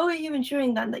are you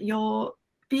ensuring then that you're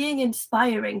being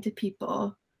inspiring to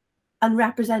people and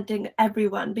representing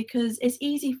everyone? Because it's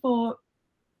easy for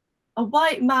a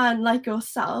white man like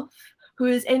yourself, who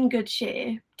is in good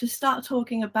shape, to start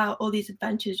talking about all these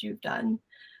adventures you've done,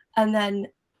 and then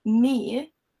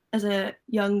me, as a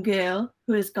young girl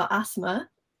who has got asthma,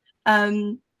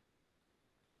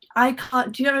 I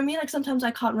can't, do you know what I mean? Like, sometimes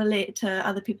I can't relate to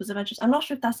other people's adventures. I'm not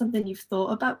sure if that's something you've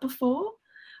thought about before,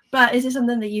 but is it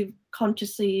something that you've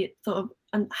consciously thought of?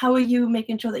 And how are you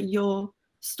making sure that your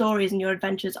stories and your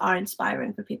adventures are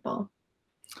inspiring for people?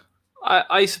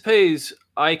 I suppose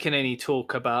I can only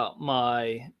talk about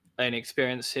my own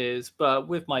experiences, but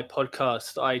with my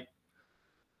podcast,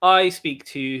 I speak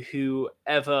to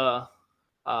whoever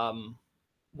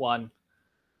one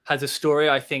has a story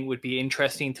I think would be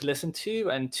interesting to listen to,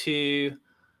 and two,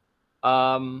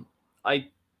 I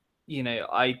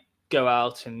I go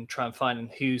out and try and find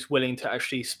who's willing to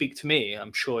actually speak to me.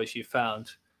 I'm sure, as you found,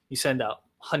 you send out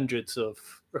hundreds of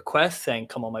requests saying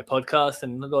come on my podcast,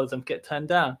 and a lot of them get turned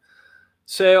down.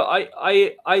 So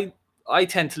I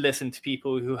tend to listen to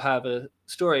people who have a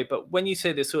story. But when you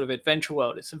say this sort of adventure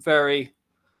world, it's a very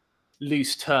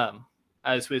loose term,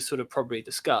 as we sort of probably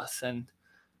discuss. And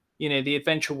the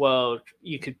adventure world,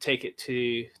 you could take it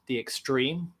to the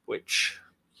extreme, which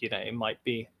it might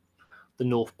be the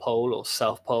North Pole or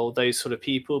South Pole, those sort of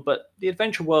people. But the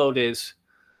adventure world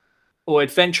or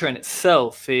adventure in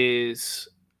itself, is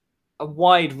a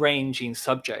wide-ranging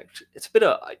subject. It's a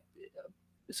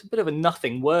bit of a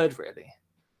nothing word, really.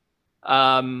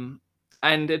 And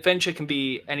adventure can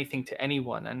be anything to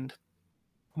anyone. And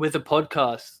with a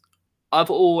podcast, I've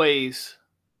always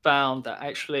found that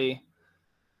actually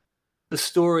the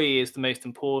story is the most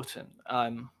important.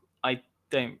 I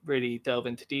don't really delve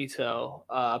into detail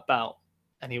about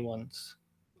anyone's,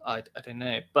 I don't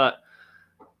know, but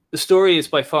the story is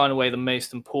by far and away the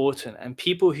most important. And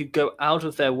people who go out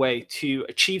of their way to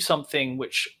achieve something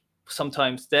which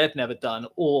sometimes they've never done,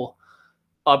 or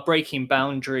are breaking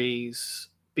boundaries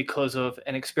because of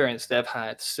an experience they've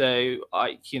had. So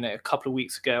a couple of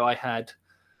weeks ago, I had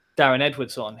Darren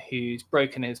Edwards on, who's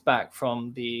broken his back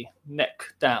from the neck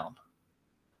down.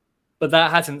 But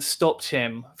that hasn't stopped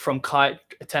him from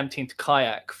attempting to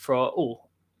kayak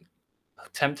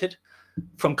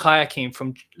from kayaking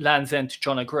from Land's End to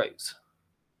John O'Groats.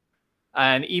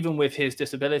 And even with his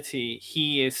disability,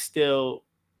 he is still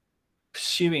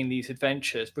pursuing these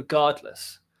adventures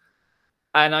regardless.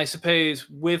 And I suppose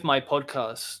with my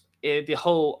podcast, the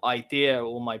whole idea,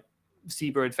 or my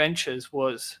Zebra Adventures,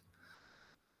 was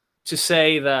to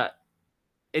say that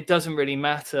it doesn't really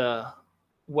matter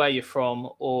where you're from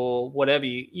or whatever.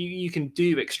 You can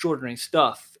do extraordinary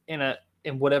stuff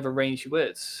in whatever range you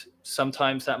is.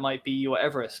 Sometimes that might be your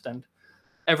Everest, and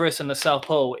Everest in the South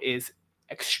Pole is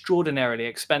extraordinarily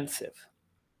expensive.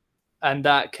 And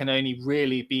that can only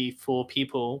really be for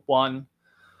people, one,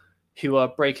 who are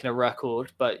breaking a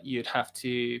record, but you'd have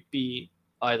to be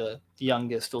either the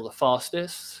youngest or the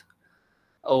fastest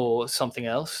or something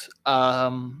else,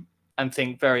 and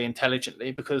think very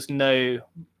intelligently, because no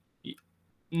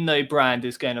brand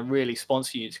is going to really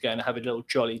sponsor you to go and have a little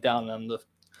jolly down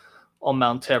on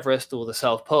Mount Everest or the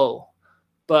South Pole.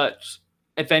 But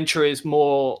adventure is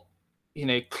more,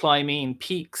 climbing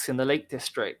peaks in the Lake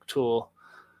District, or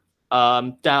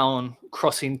down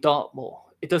crossing Dartmoor.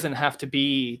 It doesn't have to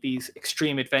be these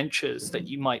extreme adventures that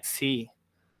you might see.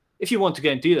 If you want to go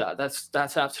and do that,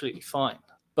 that's absolutely fine.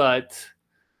 But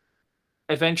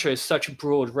adventure is such a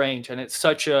broad range, and it's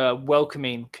such a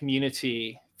welcoming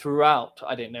community throughout.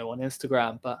 I don't know on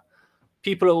Instagram, but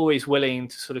people are always willing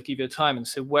to sort of give you time. And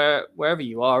so wherever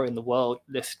you are in the world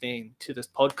listening to this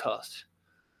podcast,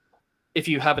 if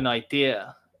you have an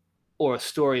idea or a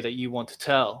story that you want to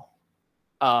tell,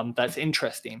 that's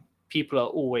interesting, people are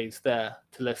always there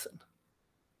to listen.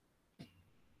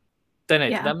 Don't know,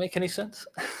 Did that make any sense?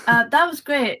 That was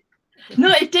great. No,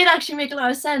 it did actually make a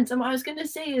lot of sense. And what I was going to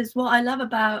say is, what I love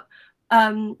about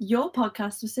your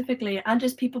podcast specifically, and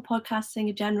just people podcasting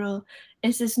in general,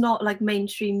 is it's not like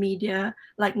mainstream media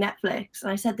like Netflix.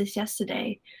 And I said this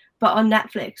yesterday, but on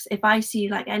Netflix, if I see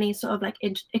like any sort of like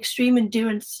extreme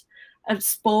endurance of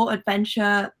sport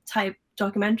adventure type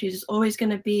documentaries, it's always going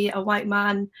to be a white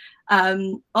man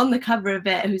on the cover of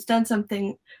it who's done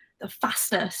something the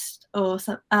fastest, or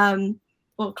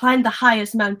or climbed the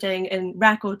highest mountain in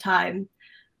record time.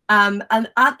 And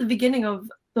at the beginning of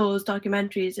those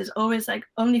documentaries, there's always like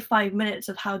only 5 minutes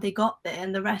of how they got there,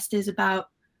 and the rest is about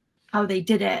how they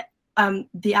did it.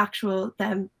 The actual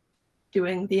them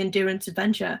doing the endurance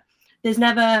adventure. There's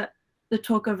never the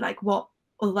talk of like what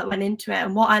all that went into it.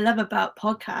 And what I love about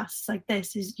podcasts like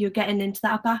this is you're getting into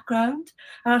that background.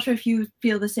 I'm not sure if you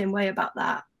feel the same way about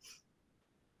that.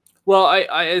 Well,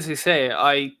 I as I say,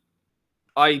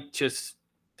 I just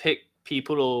pick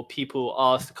people, or people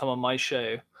ask to come on my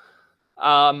show,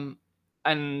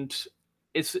 and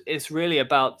it's really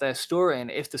about their story,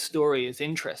 and if the story is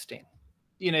interesting,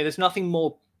 there's nothing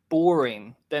more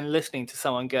boring than listening to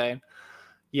someone going,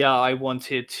 yeah, I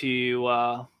wanted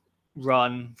to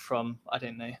run from, I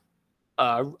don't know,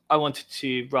 I wanted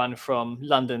to run from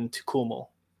London to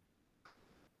Cornwall.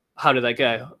 How did that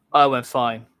go? I went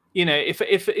fine.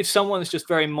 If someone's just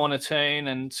very monotone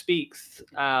and speaks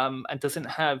and doesn't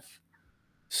have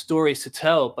stories to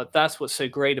tell, but that's what's so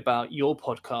great about your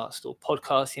podcast or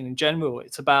podcasting in general.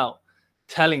 It's about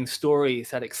telling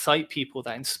stories that excite people,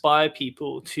 that inspire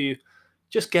people to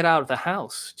just get out of the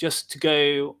house, just to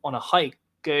go on a hike,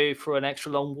 go for an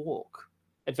extra long walk.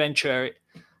 Adventure, it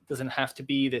doesn't have to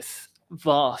be this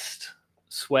vast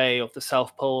sway of the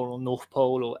South Pole or North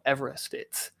Pole or Everest.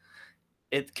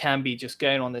 It can be just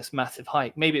going on this massive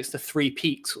hike. Maybe it's the 3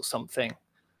 peaks or something,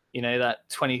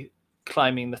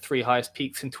 climbing the 3 highest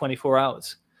peaks in 24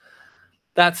 hours.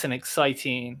 That's an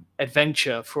exciting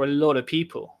adventure for a lot of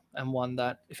people, and one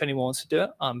that if anyone wants to do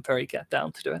it, I'm very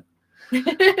down to do it.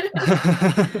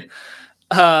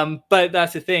 But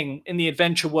that's the thing. In the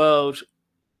adventure world,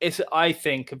 it's, I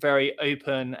think, a very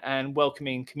open and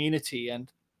welcoming community. And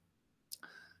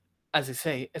as I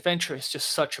say, adventure is just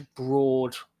such a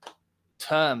broad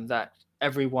term that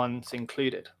everyone's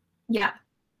included. Yeah.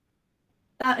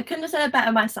 I couldn't have said it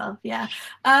better myself. Yeah.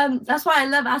 That's why I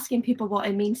love asking people what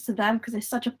it means to them, because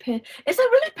it's it's a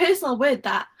really personal word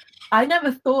that I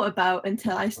never thought about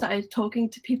until I started talking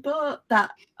to people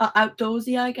that are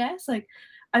outdoorsy, I guess. Like,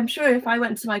 I'm sure if I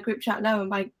went to my group chat now and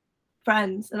my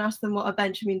friends and asked them what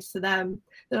adventure means to them,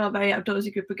 they're not a very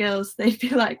outdoorsy group of girls, they'd be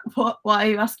like, why are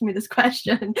you asking me this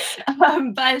question?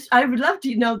 But I would love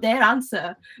to know their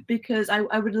answer, because I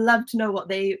would love to know what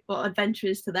adventure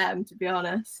is to them, to be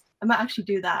honest. I might actually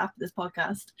do that after this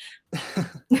podcast.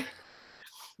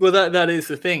 Well, that is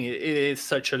the thing. It is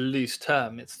such a loose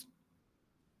term. It's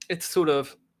sort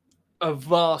of a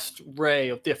vast array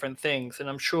of different things. And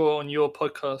I'm sure on your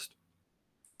podcast,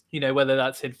 whether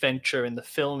that's adventure in the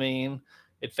filming,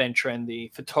 adventure in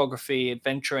the photography,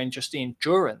 adventure in just the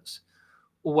endurance,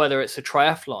 or whether it's a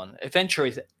triathlon, adventure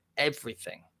is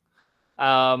everything.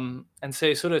 And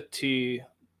so sort of to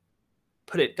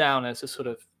put it down as a sort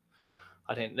of,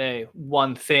 I don't know,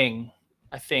 one thing,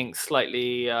 I think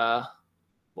slightly,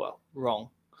 wrong.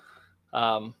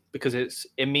 Because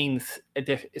it means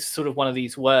it's sort of one of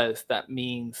these words that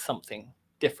means something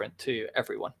different to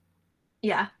everyone.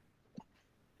 Yeah.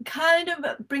 Kind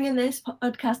of bringing this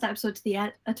podcast episode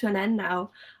to an end now.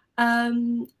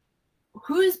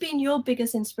 Who has been your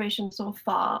biggest inspiration so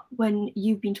far when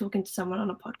you've been talking to someone on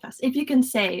a podcast, if you can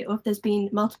say, or if there's been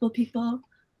multiple people?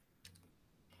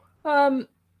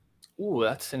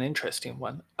 That's an interesting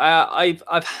one.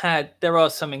 There are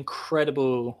some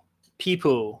incredible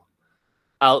people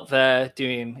out there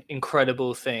doing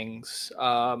incredible things.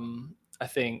 I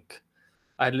think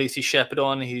I had Lucy Shepherd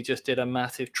on, who just did a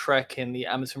massive trek in the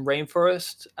Amazon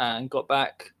rainforest and got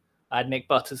back. I had Nick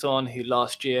Butters on, who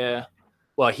last year,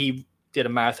 he did a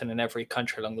marathon in every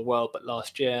country along the world, but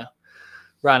last year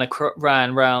ran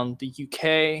around the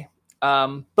UK.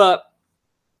 But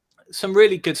some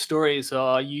really good stories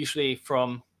are usually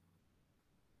from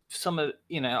some of,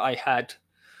 I had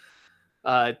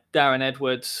Darren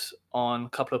Edwards on a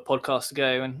couple of podcasts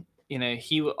ago, and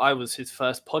I was his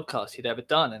first podcast he'd ever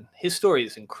done, and his story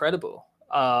is incredible.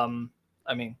 I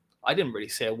mean, I didn't really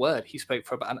say a word. He spoke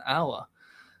for about an hour,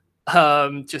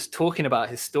 just talking about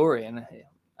his story. And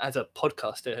as a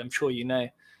podcaster, I'm sure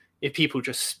if people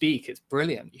just speak, it's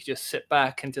brilliant. You just sit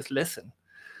back and just listen.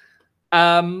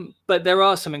 But there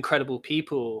are some incredible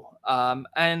people.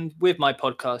 And with my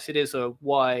podcast, it is a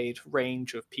wide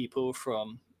range of people,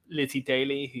 from Lizzie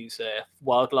Daly, who's a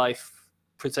wildlife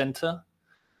presenter,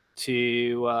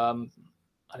 to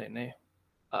I don't know,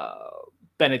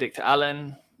 Benedict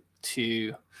Allen,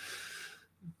 to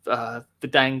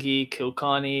Vidangi,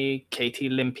 Kilcarney, Katie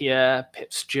Olympia,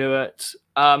 Pip Stewart.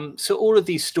 So all of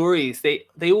these stories,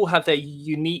 they all have their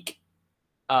unique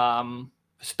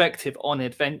perspective on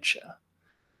adventure,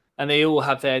 and they all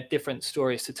have their different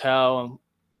stories to tell.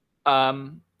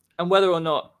 And whether or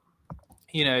not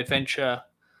adventure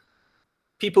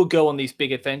people go on these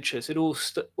big adventures, it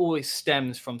always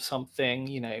stems from something,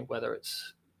 you know, whether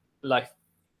it's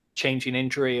life-changing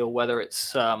injury or whether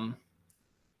it's,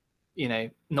 you know,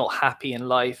 not happy in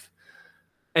life.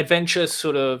 Adventure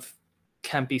sort of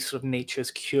can be sort of nature's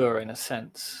cure in a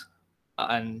sense.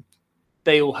 And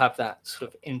they all have that sort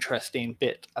of interesting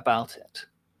bit about it.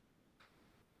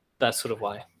 That's sort of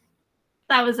why.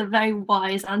 That was a very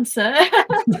wise answer.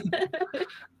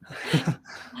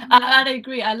 I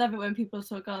agree. I love it when people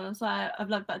talk on. So I've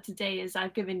loved that today is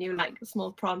I've given you like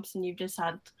small prompts and you've just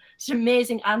had some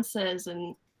amazing answers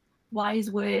and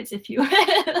wise words, if you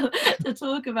will, to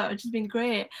talk about, which has been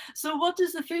great. So what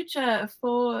does the future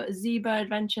for Zebra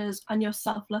Adventures and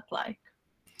yourself look like?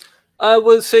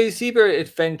 Well, so Zebra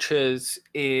Adventures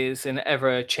is an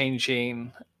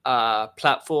ever-changing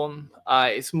platform.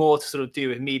 It's more to sort of do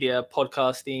with media,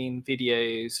 podcasting,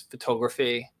 videos,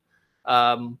 photography,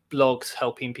 blogs,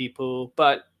 helping people.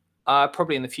 But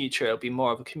probably in the future, it'll be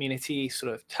more of a community,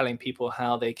 sort of telling people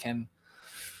how they can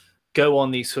go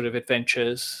on these sort of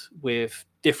adventures with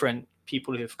different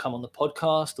people who have come on the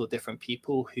podcast or different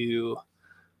people who,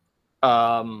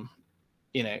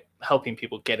 you know, helping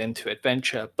people get into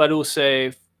adventure. But also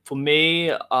for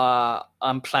me,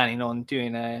 I'm planning on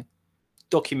doing a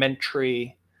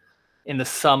documentary in the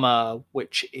summer,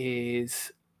 which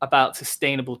is about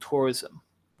sustainable tourism.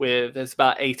 There's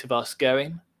about 8 of us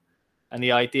going. And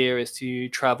the idea is to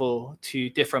travel to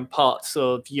different parts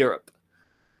of Europe,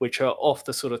 which are off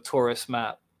the sort of tourist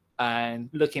map, and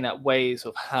looking at ways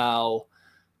of how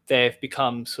they've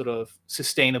become sort of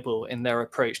sustainable in their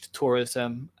approach to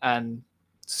tourism and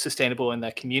sustainable in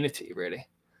their community, really.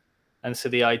 And so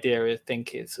the idea, I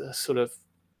think, is a sort of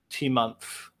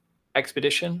 2-month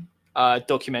expedition,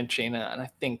 documenting, and I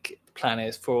think the plan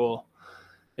is for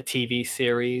a TV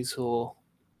series or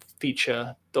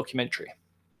feature documentary.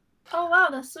 Oh wow,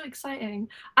 that's so exciting.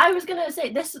 I was gonna say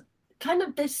this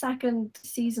second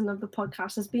season of the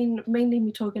podcast has been mainly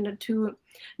me talking to 2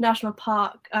 national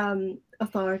park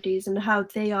authorities and how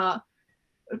they are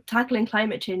tackling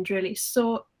climate change, really.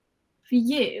 So for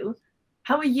you,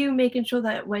 how are you making sure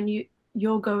that when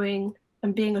you're going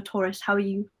and being a tourist, how are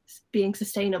you being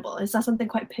sustainable? Is that something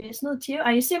quite personal to you?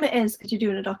 I assume it is because you're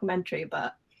doing a documentary,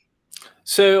 but...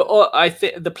 So I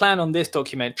think the plan on this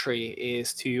documentary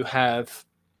is to have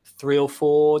 3 or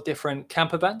 4 different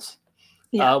camper vans.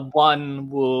 Yeah.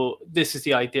 This is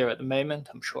the idea at the moment,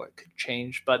 I'm sure it could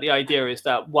change, but the idea is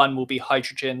that one will be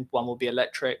hydrogen, one will be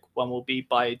electric, one will be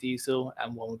biodiesel,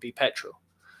 and one will be petrol.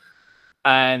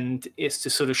 And it's to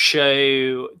sort of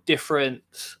show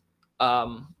different,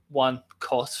 one,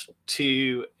 cost,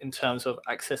 2, in terms of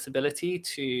accessibility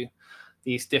to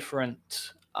these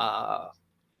different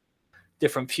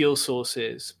fuel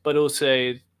sources, but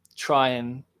also try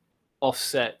and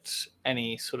offset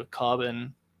any sort of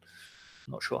carbon.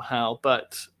 I'm not sure how,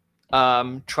 but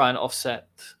try and offset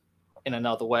in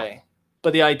another way.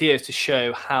 But the idea is to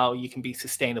show how you can be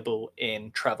sustainable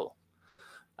in travel.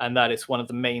 And that is one of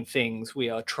the main things we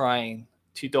are trying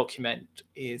to document,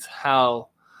 is how,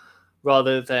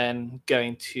 rather than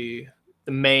going to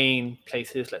the main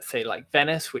places, let's say like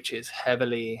Venice, which is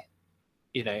heavily,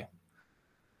 you know,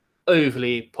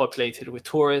 overly populated with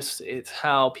tourists, it's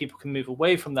how people can move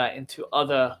away from that into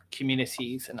other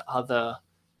communities and other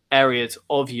areas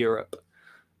of Europe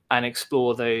and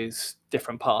explore those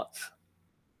different parts.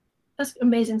 That's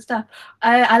amazing stuff.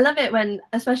 I love it when,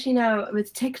 especially now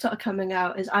with TikTok coming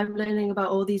out, is I'm learning about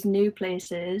all these new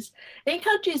places in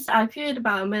countries I've heard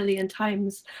about a million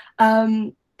times,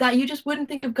 that you just wouldn't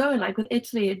think of going. Like with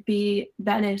Italy, it'd be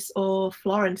Venice or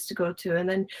Florence to go to, and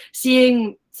then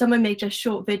seeing someone make just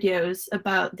short videos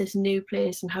about this new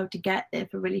place and how to get there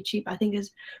for really cheap, I think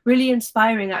is really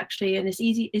inspiring, actually. And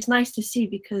it's nice to see,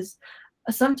 because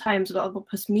sometimes a lot of what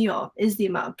puts me off is the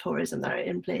amount of tourism that are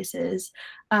in places,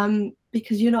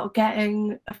 because you're not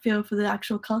getting a feel for the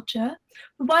actual culture.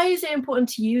 But why is it important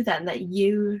to you then that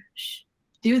you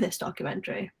do this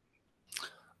documentary?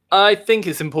 I think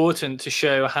it's important to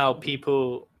show how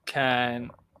people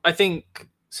can... I think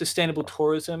sustainable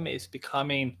tourism is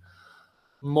becoming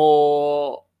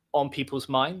more on people's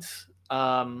minds.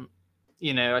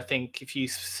 You know, I think if you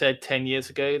said 10 years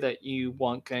ago that you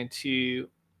weren't going to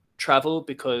travel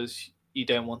because you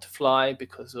don't want to fly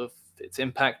because of its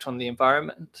impact on the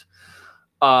environment,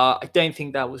 I don't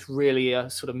think that was really a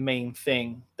sort of main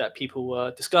thing that people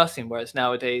were discussing, whereas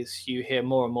nowadays you hear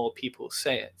more and more people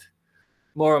say it.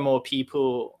 More and more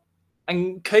people,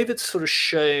 and COVID's sort of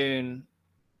shown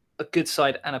a good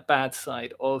side and a bad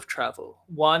side of travel.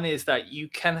 One is that you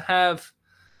can have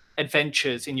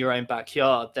adventures in your own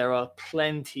backyard. There are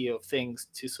plenty of things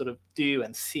to sort of do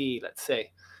and see, let's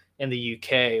say, in the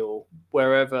UK or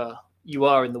wherever you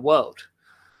are in the world.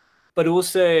 But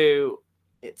also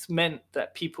it's meant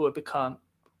that people have become,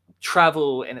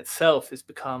 travel in itself has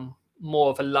become more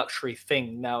of a luxury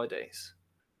thing nowadays,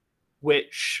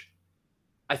 which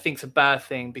I think is a bad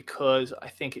thing, because I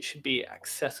think it should be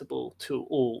accessible to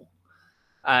all.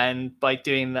 And by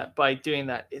doing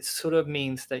that, it sort of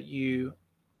means that you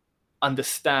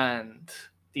understand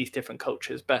these different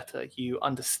cultures better. You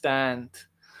understand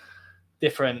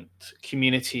different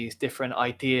communities, different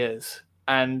ideas.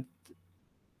 And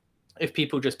if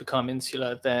people just become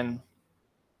insular, then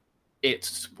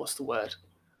it's, what's the word?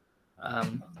 I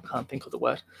can't think of the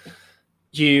word.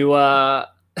 You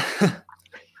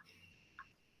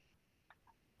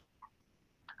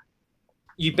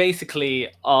you basically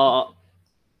are,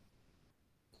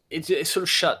 it's sort of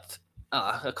shut.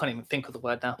 I can't even think of the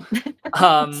word now. It's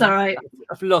all right.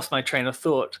 I've lost my train of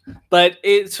thought. But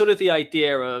it's sort of the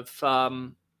idea of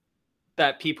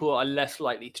that people are less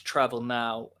likely to travel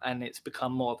now, and it's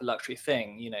become more of a luxury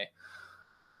thing. You know,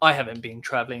 I haven't been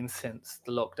traveling since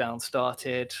the lockdown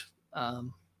started,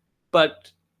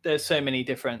 but there's so many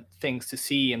different things to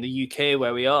see in the UK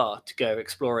where we are to go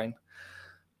exploring.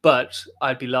 But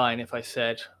I'd be lying if I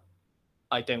said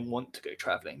I don't want to go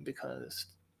traveling, because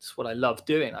it's what I love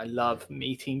doing. I love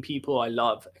meeting people. I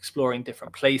love exploring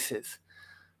different places.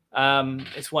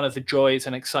 It's one of the joys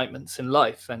and excitements in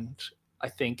life, and I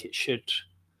think it should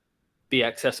be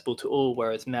accessible to all.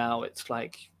 Whereas now it's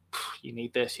like, you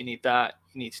need this, you need that,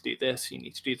 you need to do this, you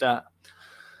need to do that.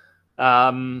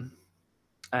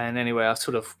 And anyway, I've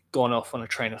sort of gone off on a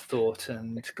train of thought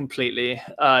and completely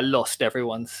lost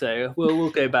everyone. So we'll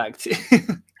go back to.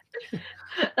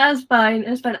 That's fine.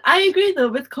 That's fine. I agree though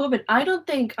with COVID. I don't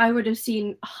think I would have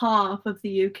seen half of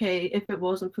the UK if it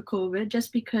wasn't for COVID,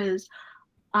 just because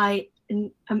I'm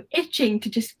itching to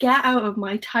just get out of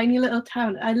my tiny little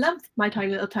town. I love my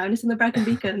tiny little town. It's in the Brecon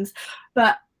Beacons,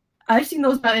 but I've seen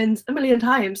those mountains a million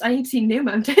times. I need to see new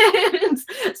mountains.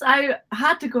 So I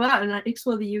had to go out and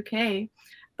explore the UK.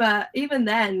 But even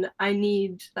then, I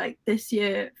need, like, this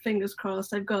year, fingers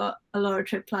crossed, I've got a lot of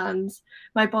trip plans.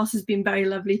 My boss has been very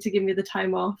lovely to give me the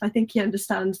time off. I think he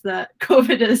understands that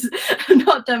COVID has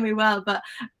not done me well. But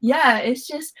yeah, it's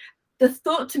just, the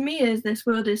thought to me is this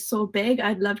world is so big.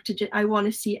 I'd love to, I want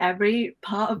to see every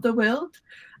part of the world.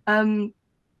 And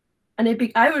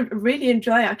I would really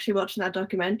enjoy actually watching that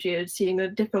documentary and seeing a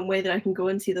different way that I can go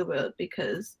and see the world,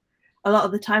 because a lot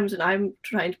of the times when I'm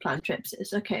trying to plan trips,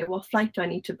 it's okay, what flight do I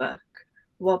need to book?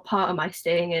 What part am I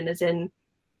staying in? As in,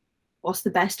 what's the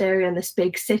best area in this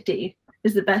big city?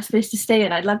 Is the best place to stay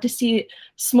in? I'd love to see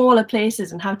smaller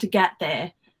places and how to get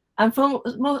there. And for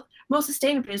more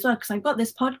sustainably as well, because I've got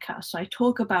this podcast, so I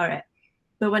talk about it.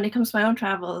 But when it comes to my own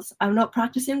travels, I'm not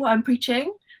practicing what I'm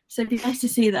preaching. So it'd be nice to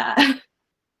see that.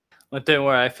 Well, don't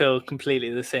worry, I feel completely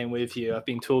the same with you. I've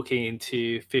been talking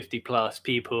to 50 plus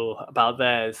people about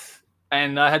theirs.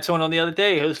 And I had someone on the other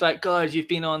day who was like, God, you've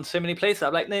been on so many places.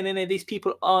 I'm like, no, these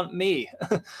people aren't me.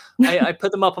 I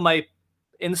put them up on my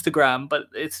Instagram, but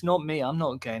it's not me. I'm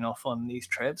not going off on these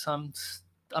trips. I'm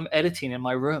editing in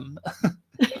my room.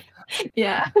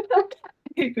 Yeah,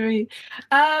 I agree.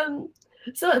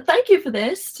 So thank you for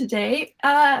this today.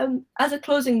 As a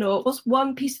closing note, what's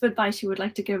one piece of advice you would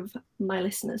like to give my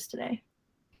listeners today?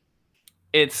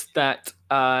 It's that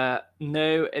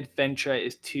no adventure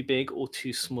is too big or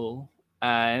too small.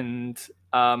 And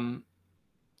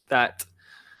that,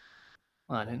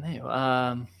 well, I don't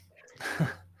know.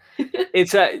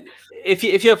 It's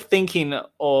if you're thinking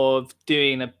of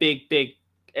doing a big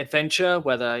adventure,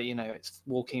 whether it's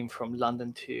walking from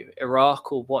London to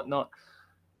Iraq or whatnot,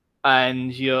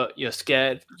 and you're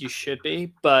scared, you should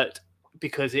be, but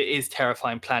because it is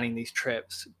terrifying planning these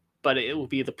trips, but it will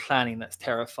be the planning that's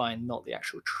terrifying, not the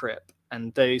actual trip.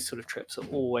 And those sort of trips are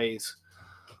always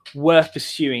worth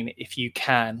pursuing if you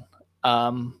can,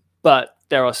 but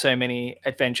there are so many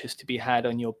adventures to be had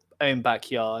on your own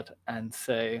backyard. And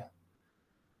so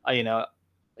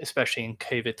especially in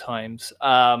COVID times,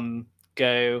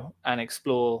 go and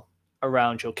explore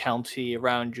around your county,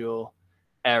 around your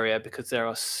area, because there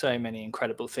are so many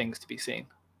incredible things to be seen.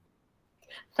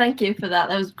 Thank you for that.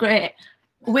 That was great.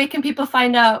 Where can people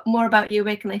find out more about you?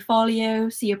 Where can they follow you,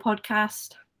 see your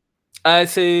podcast?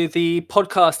 So the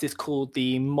podcast is called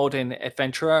The Modern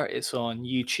Adventurer. It's on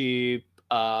YouTube,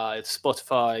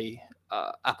 Spotify,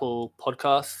 Apple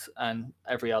Podcasts, and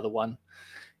every other one.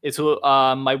 It's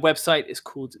my website is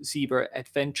called Zebra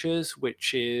Adventures,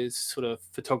 which is sort of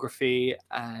photography,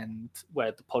 and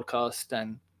where the podcast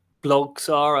and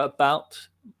blogs are about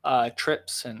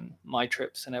trips and my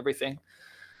trips and everything.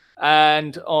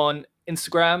 And on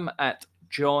Instagram at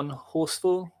John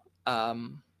Horsfall,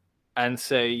 And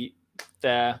so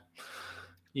there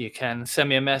you can send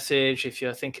me a message if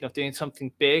you're thinking of doing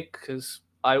something big, because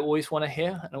I always want to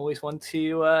hear and always want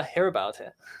to hear about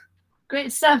it.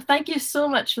 Great stuff. Thank you so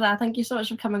much for that. Thank you so much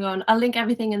for coming on. I'll link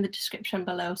everything in the description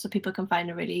below so people can find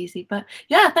it really easy. But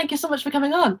yeah, thank you so much for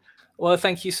coming on. Well,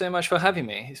 thank you so much for having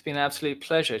me. It's been an absolute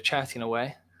pleasure chatting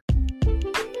away.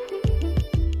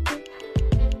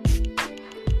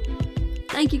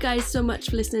 Thank you guys so much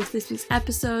for listening to this week's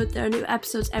episode. There are new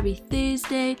episodes every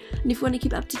Thursday, and if you want to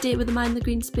keep up to date with the Mind the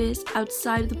Green Space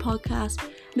outside of the podcast,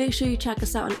 make sure you check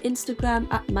us out on Instagram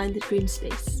at Mind the Green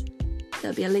Space.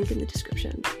 There'll be a link in the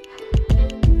description.